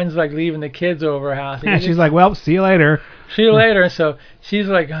 and her friend's, like, leaving the kids over her house. And she's like, well, see you later. See you later. And so she's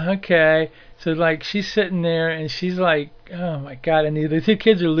like, okay. So, like, she's sitting there, and she's like, oh, my God. And the two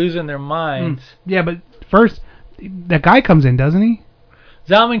kids are losing their minds. Yeah, but first, that guy comes in, doesn't he?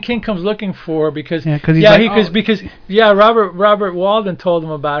 Zalman King comes looking for her because... Robert Walden told him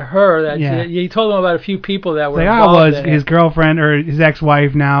about her. That he told him about a few people that were involved in his girlfriend or his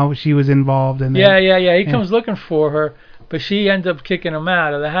ex-wife now. She was involved in that. He comes looking for her, but she ends up kicking him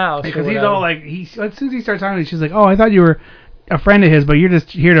out of the house. Because he's all like... as soon as he starts talking, she's like, oh, I thought you were a friend of his, but you're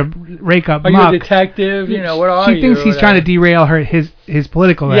just here to rake up muck. Are you a detective? You know, what are you? She thinks he's trying to derail his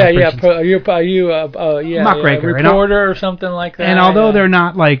political aspirations. Are you a reporter or something like that? And although they're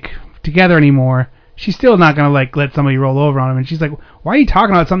not, like, together anymore, she's still not going to, like, let somebody roll over on him. And she's like, why are you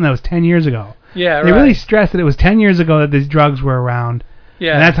talking about something that was 10 years ago? Yeah, right. They really stress that it was 10 years ago that these drugs were around.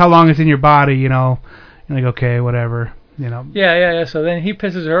 Yeah. And that's how long it's in your body, you know. You're like, okay, whatever, you know. Yeah. So then he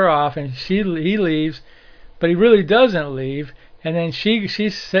pisses her off, and he leaves. But he really doesn't leave, and then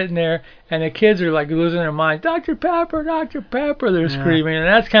she's sitting there, and the kids are like losing their mind. Dr. Pepper, they're screaming, and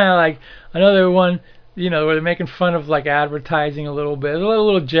that's kind of like another one, you know, where they're making fun of like advertising a little bit,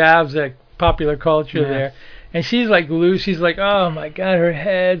 little jabs at popular culture there. And she's like loose. She's like, oh my God, her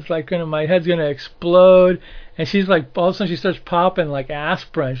head's like my head's gonna explode. And she's like, all of a sudden she starts popping like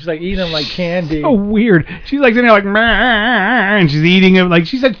aspirin. She's like eating them like candy. So weird. She's like sitting there like, and she's eating it like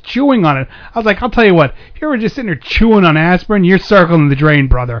she said, chewing on it. I was like, I'll tell you what, if you were just sitting there chewing on aspirin, you're circling the drain,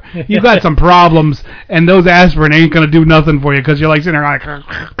 brother. You've got some problems, and those aspirin ain't gonna do nothing for you because you're like sitting there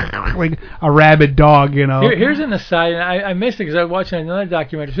like a rabid dog, you know. Here's an aside, and I missed it because I was watching another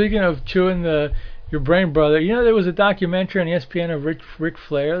documentary. Speaking of chewing your brain, brother. You know there was a documentary on ESPN of Ric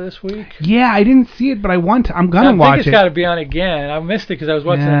Flair this week? Yeah, I didn't see it, but I'm gonna watch it. I think it's got to be on again. I missed it because I was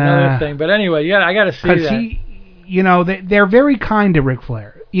watching another thing. But anyway, I got to see that. Because you know, they're very kind to Ric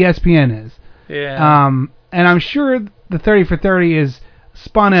Flair. ESPN is. Yeah. And I'm sure the 30 for 30 is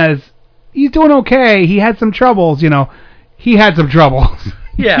spun as he's doing okay. He had some troubles, you know. he had some trouble.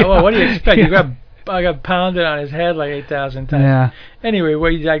 Yeah, well, what do you expect? I got pounded on his head like 8,000 times. Yeah. Anyway,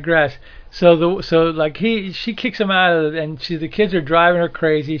 we digress. So she kicks him out of it, and the kids are driving her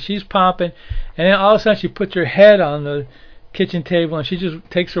crazy. She's pumping, and then all of a sudden she puts her head on the kitchen table, and she just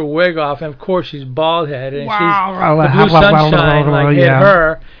takes her wig off, and of course she's bald headed, and the blue sunshine like hit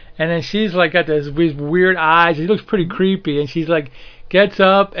her, and then she's like got these weird eyes. She looks pretty creepy, and she's like gets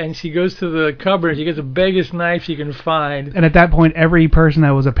up and she goes to the cupboard and she gets the biggest knife she can find. And at that point, every person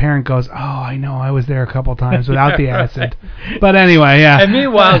that was a parent goes, "Oh, I know, I was there a couple times without the acid." Right. But anyway, yeah. And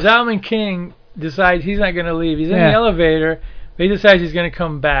meanwhile, Zalman King decides he's not going to leave. He's in the elevator, but he decides he's going to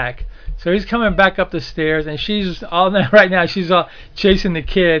come back. So he's coming back up the stairs, and she's all chasing the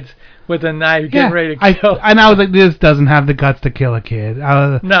kids with a knife, getting ready to kill. And I was like, this doesn't have the guts to kill a kid.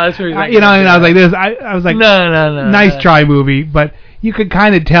 No, that's what he's like. And I was like, this. I was like, no. Nice try, movie, but you could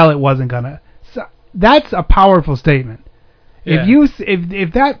kind of tell it wasn't gonna. So that's a powerful statement. Yeah.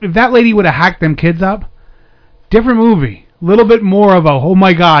 If that lady would have hacked them kids up, different movie. A little bit more of a, oh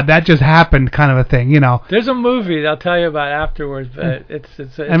my God, that just happened kind of a thing, There's a movie that I'll tell you about afterwards, but it's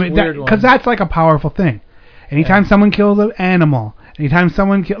a weird one. Because that's like a powerful thing. Anytime someone kills an animal, anytime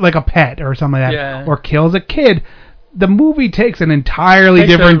someone like a pet or something like that, or kills a kid, the movie takes an entirely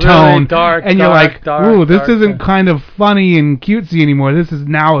different tone, and you're like, ooh, this isn't kind of funny and cutesy anymore. This is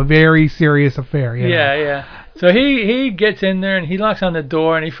now a very serious affair. Yeah. So he gets in there and he locks on the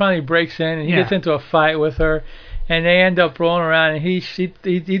door and he finally breaks in and he gets into a fight with her. And they end up rolling around, and he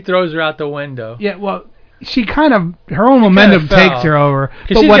throws her out the window. Yeah, well, she kind of, her own momentum takes her over.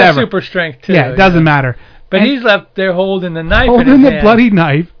 But she's whatever. Got super strength, too. Yeah, it doesn't matter. But he's left there holding the knife holding the hand. bloody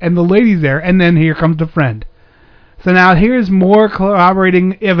knife, and the lady's there, and then here comes the friend. So now here's more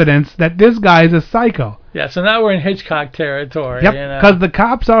corroborating evidence that this guy is a psycho. Yeah, so now we're in Hitchcock territory. Yep, because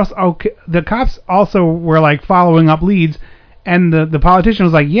the cops also were like following up leads. And the politician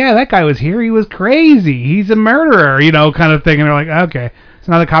was like, yeah, that guy was here. He was crazy. He's a murderer, kind of thing. And they're like, okay.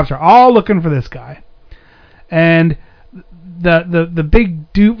 So now the cops are all looking for this guy. And the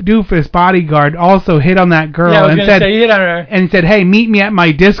big doofus bodyguard also hit on that girl and said, he hit on her. And said, hey, meet me at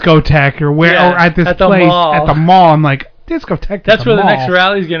my discotheque or at this place at the mall. I'm like, discotheque. That's where the next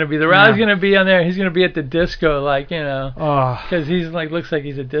rally's going to be. The rally's going to be on there. He's going to be at the disco, because he's looks like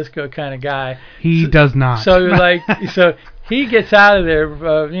he's a disco kind of guy. He does not. So he gets out of there.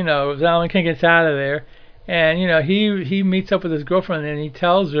 Zalman King gets out of there, and he meets up with his girlfriend and he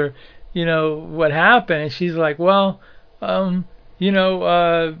tells her, what happened, and she's like, well, his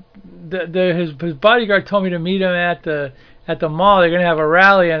bodyguard told me to meet him at the mall. They're gonna have a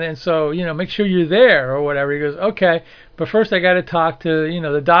rally, and so make sure you're there or whatever. He goes, okay, but first I got to talk to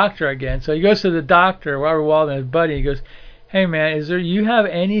the doctor again. So he goes to the doctor, Robert Walden, his buddy. He goes, hey man, you have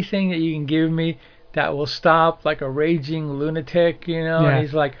anything that you can give me that will stop like a raging lunatic? And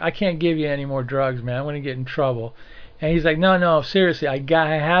he's like, I can't give you any more drugs, man. I'm gonna get in trouble. And he's like, no, seriously, I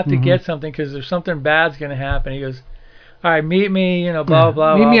have to get something because there's something bad's gonna happen. He goes, all right, meet me, blah,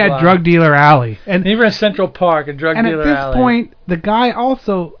 blah, meet me at Drug Dealer Alley. And even in Central Park, a Drug Dealer Alley. And at this point, the guy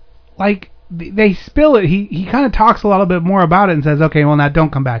also, they spill it. He kind of talks a little bit more about it and says, okay, well, now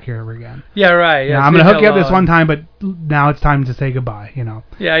don't come back here ever again. Yeah, right. Yeah, I'm going to hook you up this one time, but now it's time to say goodbye,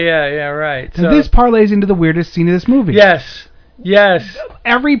 Yeah, right. So this parlays into the weirdest scene of this movie. Yes.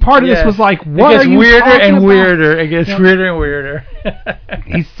 Every part of this was like, what are you weirder talking and about? weirder. It gets weirder and weirder.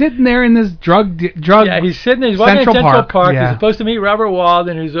 He's sitting there in this drug. Yeah, he's sitting there. He's walking in Central Park. Yeah. He's supposed to meet Robert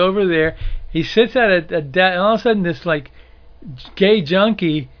Walden, who's over there. He sits at a desk, and all of a sudden this gay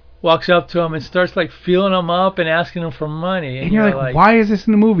junkie walks up to him and starts feeling him up and asking him for money. And you're like, why is this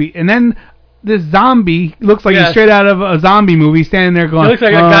in the movie? And then this zombie looks like he's straight out of a zombie movie, standing there going, he looks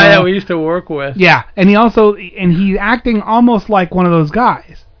like a guy that we used to work with. Yeah, and he's acting almost like one of those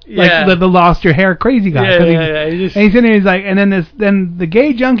guys. Like the lost your hair crazy guy. Yeah. And he's sitting there, he's like, and then the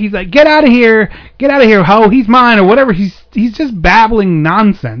gay junkie's like, get out of here, ho, he's mine, or whatever. He's just babbling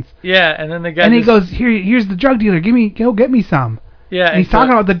nonsense. Yeah, and then the guy. And he goes, here's the drug dealer, go get me some. Yeah, and he's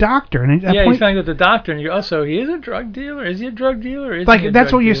talking about the doctor. And he's talking about the doctor, and you also, he is a drug dealer. Is he a drug dealer?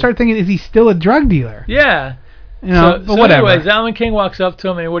 That's what you start thinking. Is he still a drug dealer? Yeah. But whatever. Anyway, Zalman King walks up to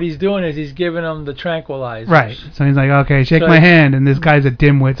him, and what he's doing is he's giving him the tranquilizers. Right. So he's like, okay, shake my hand. And this guy's a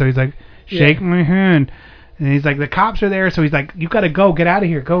dimwit, so he's like, shake my hand. And he's like, the cops are there, so he's like, you got to go, get out of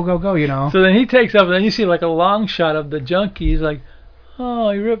here, go, So then he takes up, and then you see a long shot of the junkie. He's like,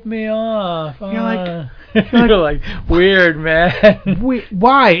 oh, he ripped me off. You're like, weird, man.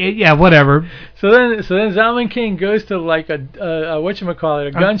 Why? Yeah, whatever. So then Zalman King goes to a whatchamacallit,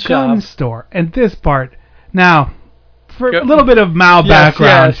 a gun shop. Gun store. And this part, now, for a little bit of Mao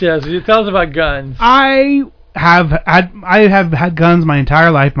background. Yes. Tell us about guns. I I have had guns my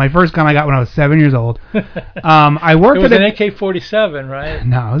entire life. My first gun I got when I was 7 years old. I worked it was at an AK-47, right?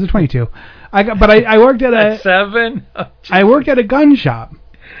 No, it was a 22. I worked at a 7. Oh, I worked at a gun shop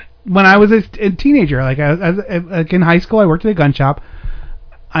when I was a teenager. Like in high school, I worked at a gun shop.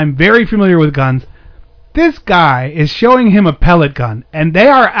 I'm very familiar with guns. This guy is showing him a pellet gun, and they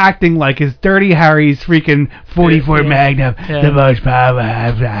are acting like it's Dirty Harry's freaking 44 Magnum, the most power.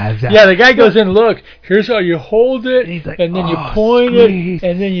 Yeah, the guy goes in, look, here's how you hold it, and then you point it,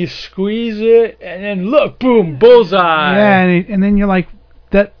 and then you squeeze it, and then look, boom, bullseye. Yeah, and then you're like,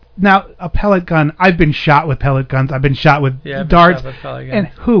 that. Now, a pellet gun, I've been shot with pellet guns, I've been shot with darts, and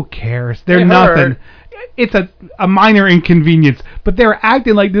who cares? They're nothing. It's a minor inconvenience, but they're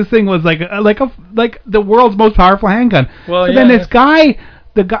acting like this thing was like the world's most powerful handgun. Well, so then this guy,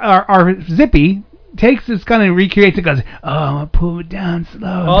 our Zippy, takes this gun and recreates it. Goes, I'm gonna pull it down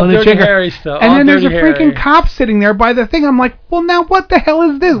slow. All Dirty Harry stuff. And then there's a freaking cop sitting there by the thing. I'm like, well, now what the hell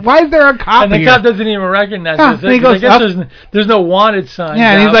is this? Why is there a cop here? And the cop doesn't even recognize it. He goes, I guess there's no wanted sign.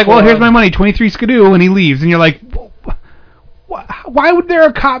 Yeah, and he's like, well, here's my money, 23 skidoo, and he leaves. And you're like, why would there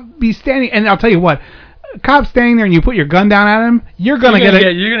a cop be standing? And I'll tell you what. A cop standing there and you put your gun down at him, you're gonna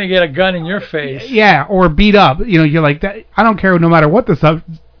get a gun in your face. Yeah, or beat up. You know, you're like that. I don't care no matter what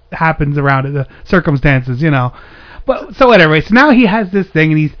happens around it, the circumstances. You know, but so whatever. So now he has this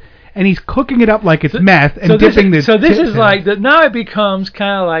thing and he's cooking it up like it's meth and dipping this. So this is like now it becomes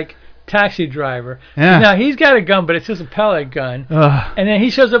kind of like Taxi Driver. Yeah. Now he's got a gun, but it's just a pellet gun. And then he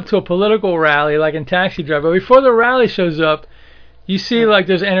shows up to a political rally like in Taxi Driver. But before the rally shows up, you see, like,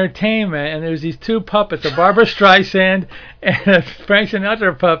 there's entertainment, and there's these two puppets, a Barbara Streisand and a Frank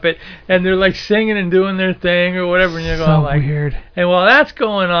Sinatra puppet, and they're, like, singing and doing their thing or whatever, and you're going, like... weird. And while that's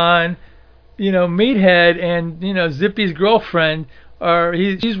going on, you know, Meathead and, you know, Zippy's girlfriend,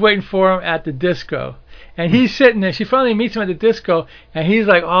 she's waiting for him at the disco. And he's sitting there. She finally meets him at the disco, and he's,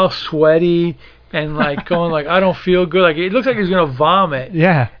 like, all sweaty and, like, going, like, I don't feel good. Like, it looks like he's going to vomit.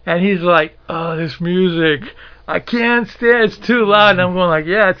 Yeah. And he's like, oh, this music... I can't stand. It's too loud, and I'm going like,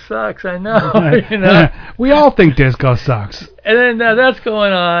 yeah, it sucks. I know. You know. We all think disco sucks. And then that's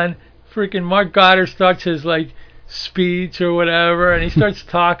going on. Freaking Mark Goddard starts his like speech or whatever, and he starts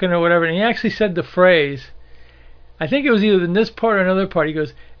talking or whatever, and he actually said the phrase. I think it was either in this part or another part. He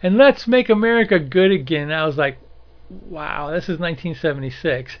goes, "And let's make America good again." And I was like, wow, this is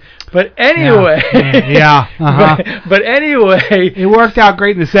 1976. But anyway, but anyway, it worked out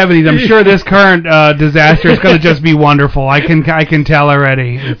great in the 70s. I'm sure this current disaster is going to just be wonderful. I can tell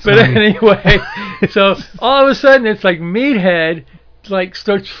already. Anyway, so all of a sudden it's like Meathead like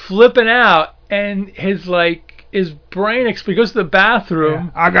starts flipping out, and his brain goes to the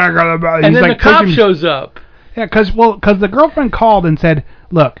bathroom. Yeah, I gotta go to the bathroom. And then the cop shows up. Yeah, because the girlfriend called and said,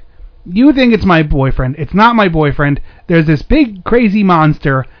 look, you think it's my boyfriend. It's not my boyfriend. There's this big crazy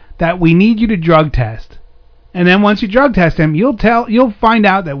monster that we need you to drug test. And then once you drug test him, you'll find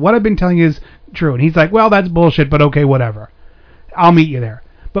out that what I've been telling you is true. And he's like, well, that's bullshit, but okay, whatever. I'll meet you there.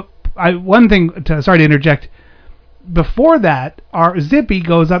 But one thing, sorry to interject. Before that, our Zippy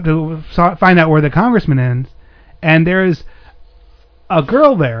goes up to find out where the congressman is, and there's a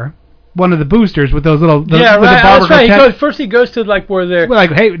girl there. One of the boosters with those little... That's right. First he goes to like where they're...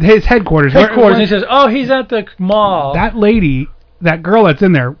 Like, hey, his headquarters. And he says, oh, he's at the mall. That lady, that girl that's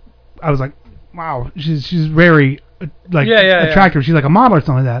in there, I was like, wow, she's very attractive. She's like a model or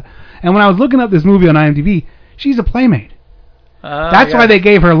something like that. And when I was looking up this movie on IMDb, she's a playmate. That's why they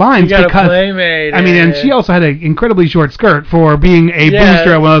gave her lines, because playmate, I mean, and she also had an incredibly short skirt for being a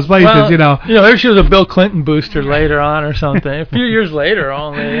booster at one of those places. Well, you know, maybe she was a Bill Clinton booster later on or something. A few years later,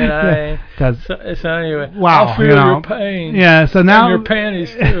 only. You know, so anyway, wow, I feel your pain. Yeah, so now and your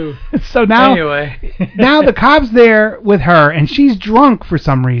panties too. So now, anyway, now the cop's there with her, and she's drunk for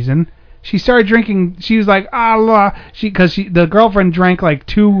some reason. She started drinking. She was like, because the girlfriend drank like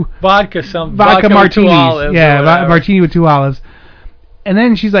two vodka martinis. Martini with 2 olives. And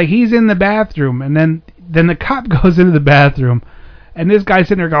then she's like, he's in the bathroom, and then the cop goes into the bathroom, and this guy's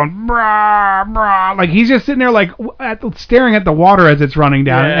sitting there going, brah, brah, like he's just sitting there like staring at the water as it's running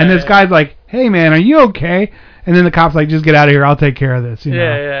down, and this guy's like, hey man, are you okay? And then the cop's like, just get out of here, I'll take care of this. You know?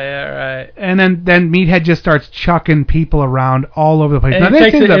 Right. And then Meathead just starts chucking people around all over the place.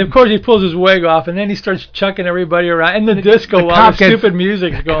 And now, of course, he pulls his wig off, and then he starts chucking everybody around in the disco while the stupid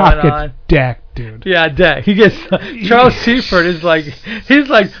music's going on. Gets decked, dude. Yeah, decked. He gets Charles Seaford is like, he's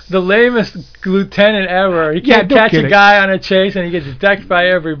like the lamest lieutenant ever. He can't catch a guy on a chase, and he gets decked by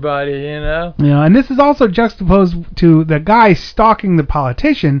everybody. You know. Yeah, and this is also juxtaposed to the guy stalking the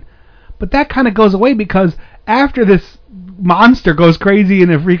politician. But that kind of goes away because after this monster goes crazy in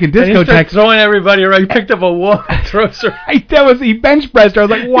a freaking discotheque. And he starts throwing everybody around. He picked up a wall and throws her. He bench pressed her. I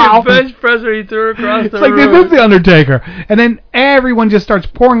was like, wow. He bench pressed her. He threw her across the room. It's like, this is the Undertaker. And then everyone just starts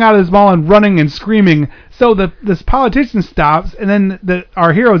pouring out of this mall and running and screaming. So this politician stops, and then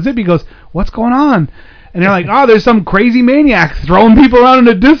our hero Zippy goes, what's going on? And they're like, oh, there's some crazy maniac throwing people around in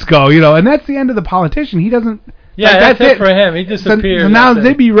a disco, and that's the end of the politician. He doesn't. Yeah, that's it for him. He disappears. So now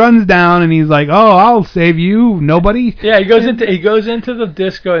Zippy runs down and he's like, "Oh, I'll save you, nobody." Yeah, he goes into the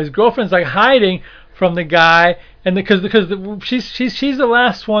disco. His girlfriend's like hiding from the guy, and because she's the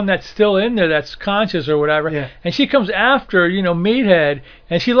last one that's still in there, that's conscious or whatever. Yeah. And she comes after Meathead,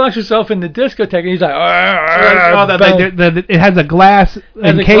 and she locks herself in the discotheque, and he's like, it has a glass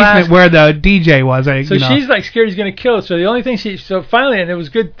encasement where the DJ was. She's like scared he's gonna kill her. So the only thing finally, and it was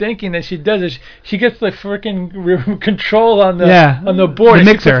good thinking that she does is she gets the freaking control on the board, the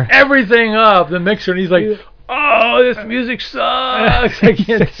mixer, she puts everything up the mixer, and he's like, oh, this music sucks. I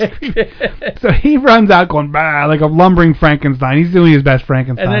can't take it. So he runs out going, bah, like a lumbering Frankenstein. He's doing his best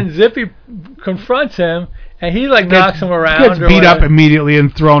Frankenstein. And then Zippy confronts him, and he knocks him around. Gets beat up immediately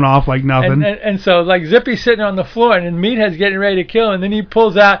and thrown off like nothing. And so Zippy's sitting on the floor, and then Meathead's getting ready to kill him, and then he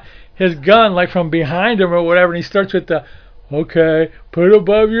pulls out his gun from behind him or whatever, and he starts with the, okay, put it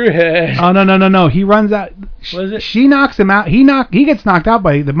above your head. Oh, no. He runs out. Was it? She knocks him out. He gets knocked out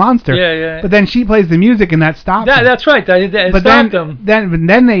by the monster. Yeah. But then she plays the music, and that stops him. That's right. That stopped him.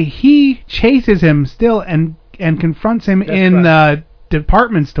 Then he chases him still and confronts him in the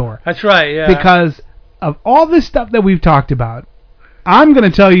department store. That's right, yeah. Because of all this stuff that we've talked about, I'm going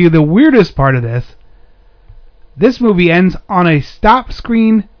to tell you the weirdest part of this. This movie ends on a stop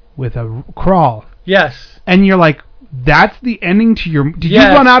screen with a crawl. Yes. And you're like, that's the ending to your... Did you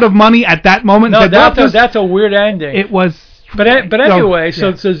run out of money at that moment? No, that's a weird ending. It was... But anyway,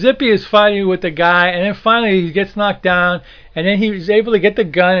 so Zippy is fighting with the guy, and then finally he gets knocked down, and then he's able to get the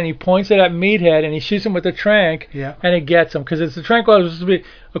gun, and he points it at Meathead, and he shoots him with the trank, and it gets him. Because it's the tranquilizer was supposed to be,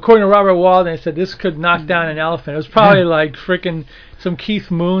 according to Robert Walden, it said this could knock down an elephant. It was probably like freaking some Keith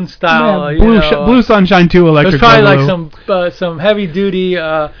Moon style, Blue Sunshine 2 electric. It was probably like some heavy duty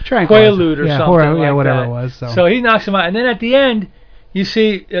Quaalude or something. Whatever that. it was. So he knocks him out, and then at the end, you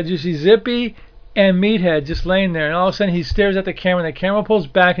see Zippy and Meathead just laying there, and all of a sudden he stares at the camera, and the camera pulls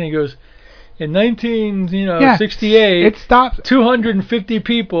back, and he goes, in 1968, it stopped. 250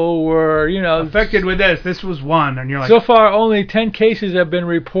 people were, affected with this. This was one, and you're like, so far only 10 cases have been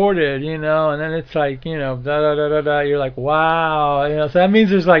reported, and then it's like, da da da da da. You're like, wow, so that means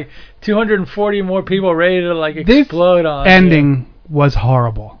there's like 240 more people ready to explode on. Ending was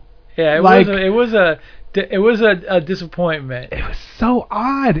horrible. Yeah, it was a disappointment. It was so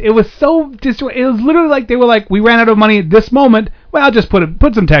odd. It was so it was literally like they were like, we ran out of money at this moment. Well, I'll just put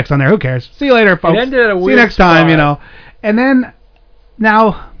some text on there. Who cares? See you later, folks. It ended at a weird See you next spot. time, And then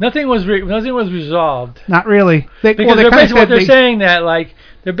now nothing was resolved. Not really. They're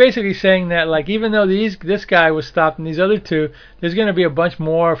basically saying that even though this guy was stopped and these other two, there's going to be a bunch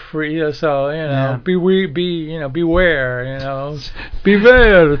more free. Beware.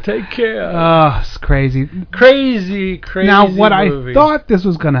 Beware. Take care. Oh, it's crazy. Crazy. Now, what movie.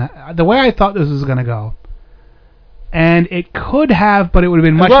 the way I thought this was gonna go, and it could have, but it would have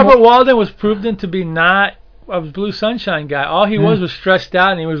been much Robert more. Walden was proven to be not a Blue Sunshine guy. All he was stressed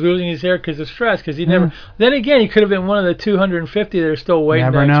out, and he was losing his hair because of stress. Because he never. Then again, he could have been one of the 250 that are still waiting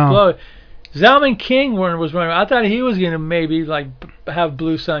to explode. Zalman King was running. I thought he was going to maybe have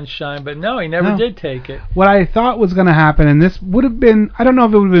Blue Sunshine, but no, he never did take it. What I thought was going to happen, and this would have been, I don't know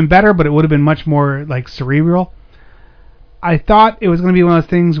if it would have been better, but it would have been much more cerebral. I thought it was going to be one of those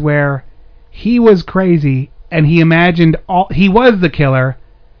things where he was crazy and he imagined he was the killer,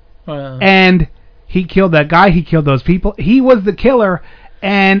 and he killed that guy. He killed those people. He was the killer,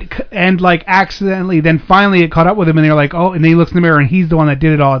 and accidentally. Then finally it caught up with him, and they're like, oh, and then he looks in the mirror, and he's the one that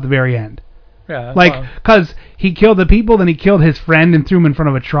did it all at the very end. Yeah, because he killed the people, then he killed his friend and threw him in front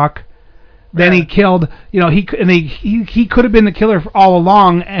of a truck. Then he killed, he could have been the killer all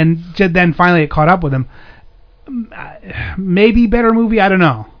along, and then finally it caught up with him. Maybe better movie, I don't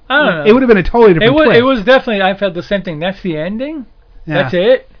know. It would have been a totally different twist. It was definitely, I felt the same thing. That's the ending? Yeah. That's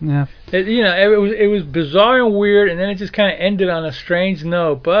it? Yeah. It was bizarre and weird, and then it just kind of ended on a strange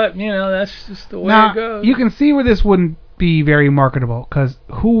note. But, that's just the way it goes. You can see where this wouldn't be very marketable, because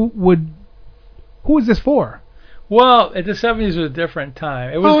who is this for? Well, the 70s was a different time.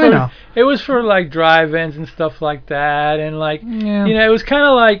 It was for drive-ins and stuff like that, and it was kind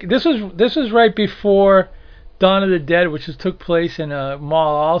of like this was right before Dawn of the Dead, which took place in a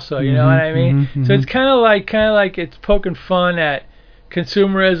mall also. You know what I mean? So it's kind of like it's poking fun at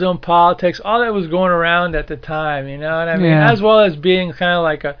consumerism, politics, all that was going around at the time, you know what I mean? Yeah. As well as being kind of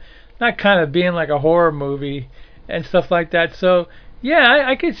like being like a horror movie and stuff like that. So, yeah,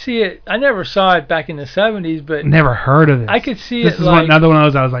 I could see it. I never saw it back in the 70s, but... Never heard of it. I could see this it is like... another one of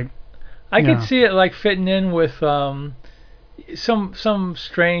those I was like... I could see it like fitting in with some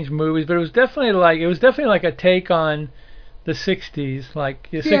strange movies, but it was definitely like a take on the 60s. Like,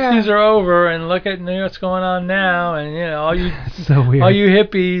 the 60s are over, and look at what's going on now, and, you know, all you so weird. All you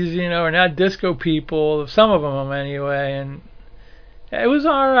hippies, you know, are not disco people, some of them anyway, and... It was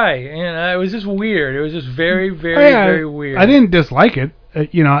all right, you know. It was just weird. It was just very, very, very weird. I didn't dislike it.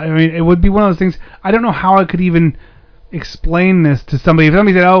 You know, I mean, it would be one of those things. I don't know how I could even explain this to somebody. If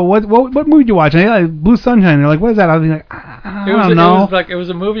somebody said, "Oh, what movie did you watch?" And I like Blue Sunshine. They're like, "What is that?" I'd be like, "I don't know." It was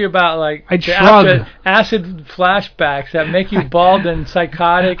a movie about like acid flashbacks that make you bald and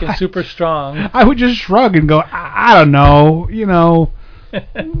psychotic and super strong. I would just shrug and go, "I don't know." You know,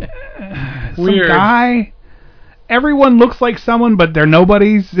 weird some guy. Everyone looks like someone, but they're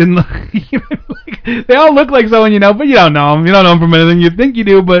nobodies. And they all look like someone, you know, but you don't know them. You don't know them from anything. You think you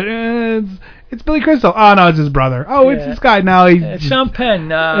do, but it's Billy Crystal. Oh no, it's his brother. Oh, it's this guy now. It's Sean Penn.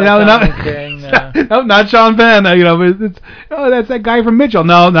 No, not Sean Penn. You know, that's that guy from Mitchell.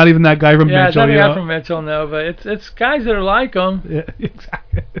 No, not even that guy from Mitchell. Yeah, it's not the guy from Mitchell. No, but it's guys that are like him. Yeah,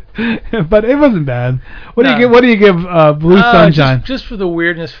 exactly. But it wasn't bad. What do you give Blue Sunshine? Just for the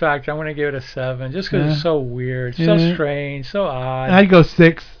weirdness factor, I'm going to give it a 7. Just because it's so weird, so strange, so odd. I'd go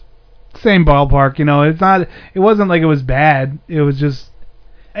 6. Same ballpark. You know, it wasn't like it was bad. It was just.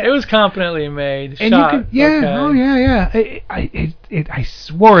 It was competently made. And shot. You could, I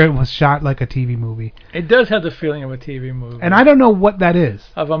swore it was shot like a TV movie. It does have the feeling of a TV movie. And I don't know what that is.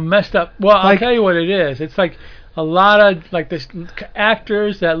 Of a messed up. Well, I'll tell you what it is. It's like a lot of like this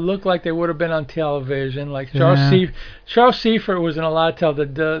actors that look like they would have been on television. Like Charles Seifert was in a lot of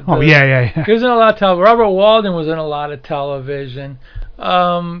television. He was in a lot of television. Robert Walden was in a lot of television.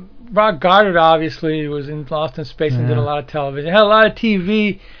 Rock Goddard obviously was in Lost in Space and did a lot of television. It had a lot of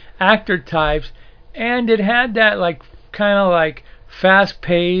TV actor types, and it had that like kind of like fast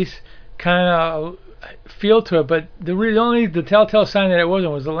pace kind of feel to it. But the telltale sign that it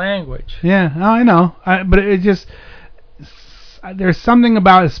wasn't was the language. Yeah, I know. But it just there's something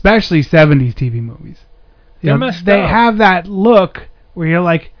about especially 70s TV movies. They're messed up. They have that look where you're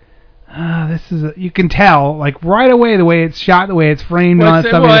like. This is you can tell like right away the way it's shot, the way it's framed, all that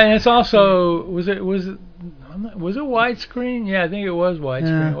stuff. And it's also was it widescreen? Yeah, I think it was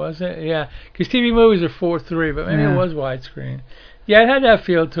widescreen. Was it? Yeah, because TV movies are 4:3, but maybe it was widescreen. Yeah, it had that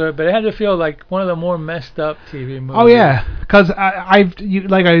feel to it, but it had to feel like one of the more messed up TV movies. Oh yeah, because I've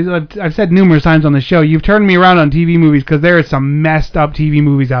said numerous times on the show, you've turned me around on TV movies because there are some messed up TV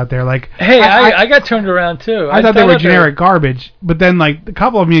movies out there. Like, hey, I got turned around too. I thought they were generic garbage, but then like a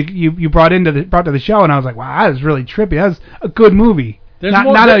couple of them you brought to the show, and I was like, wow, that was really trippy. That was a good movie. Not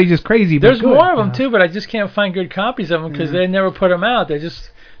only just crazy, but there's good. More of them too, but I just can't find good copies of them because they never put them out. They're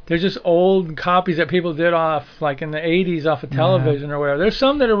just old copies that people did off, like in the 80s, off of television or whatever. There's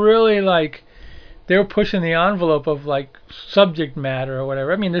some that are really like, they were pushing the envelope of like subject matter or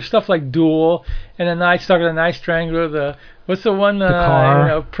whatever. I mean, there's stuff like Duel and The Night Stalker, The Night Strangler, what's the one? The Car. You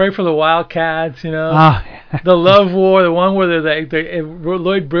know, Pray for the Wildcats. You know, The Love War, the one where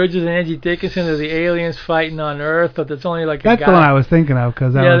Lloyd Bridges and Angie Dickinson are the aliens fighting on Earth, but it's only like that's a guy. The one I was thinking of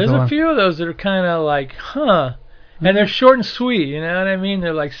because there's a few of those that are kind of like, huh. And they're short and sweet, you know what I mean?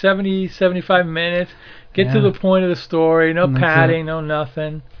 They're like 70, 75 minutes. Get to the point of the story. No padding, no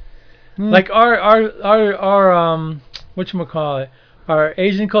nothing. Like our whatchamacallit, our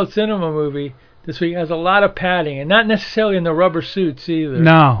Asian Cult Cinema movie this week has a lot of padding, and not necessarily in the rubber suits either.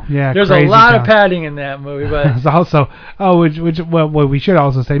 No, yeah. There's a lot of padding in that movie, but it's also what we should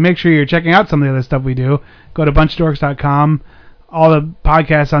also say. Make sure you're checking out some of the other stuff we do. Go to bunchofdorks.com. All the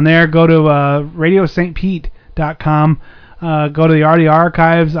podcasts on there. Go to RadioSt.Pete.com. Go to the RD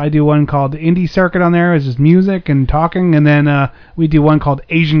Archives. I do one called Indie Circuit on there. It's just music and talking. And then we do one called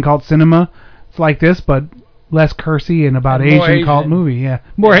Asian Cult Cinema. It's like this, but less cursy and about Asian cult movie. Yeah,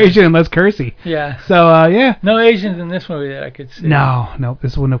 more Asian and less cursy. Yeah. So yeah. No Asians in this movie that I could see. No,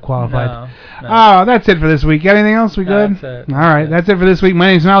 this wouldn't have qualified. No. Oh, that's it for this week. Got anything else? We good? That's it. All right, that's it for this week. My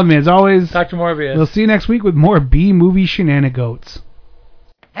name's Malcolm. As always, Dr. Morbius. We'll see you next week with more B-movie shenanigans.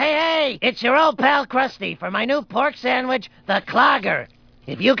 Hey, it's your old pal Krusty for my new pork sandwich, the Clogger.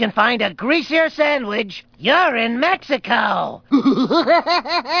 If you can find a greasier sandwich, you're in Mexico.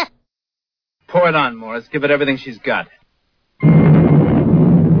 Pour it on, Morris. Give it everything she's got.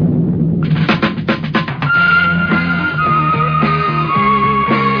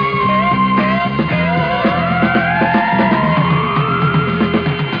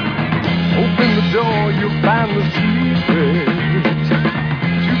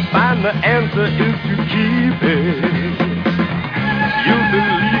 Mensa Institute.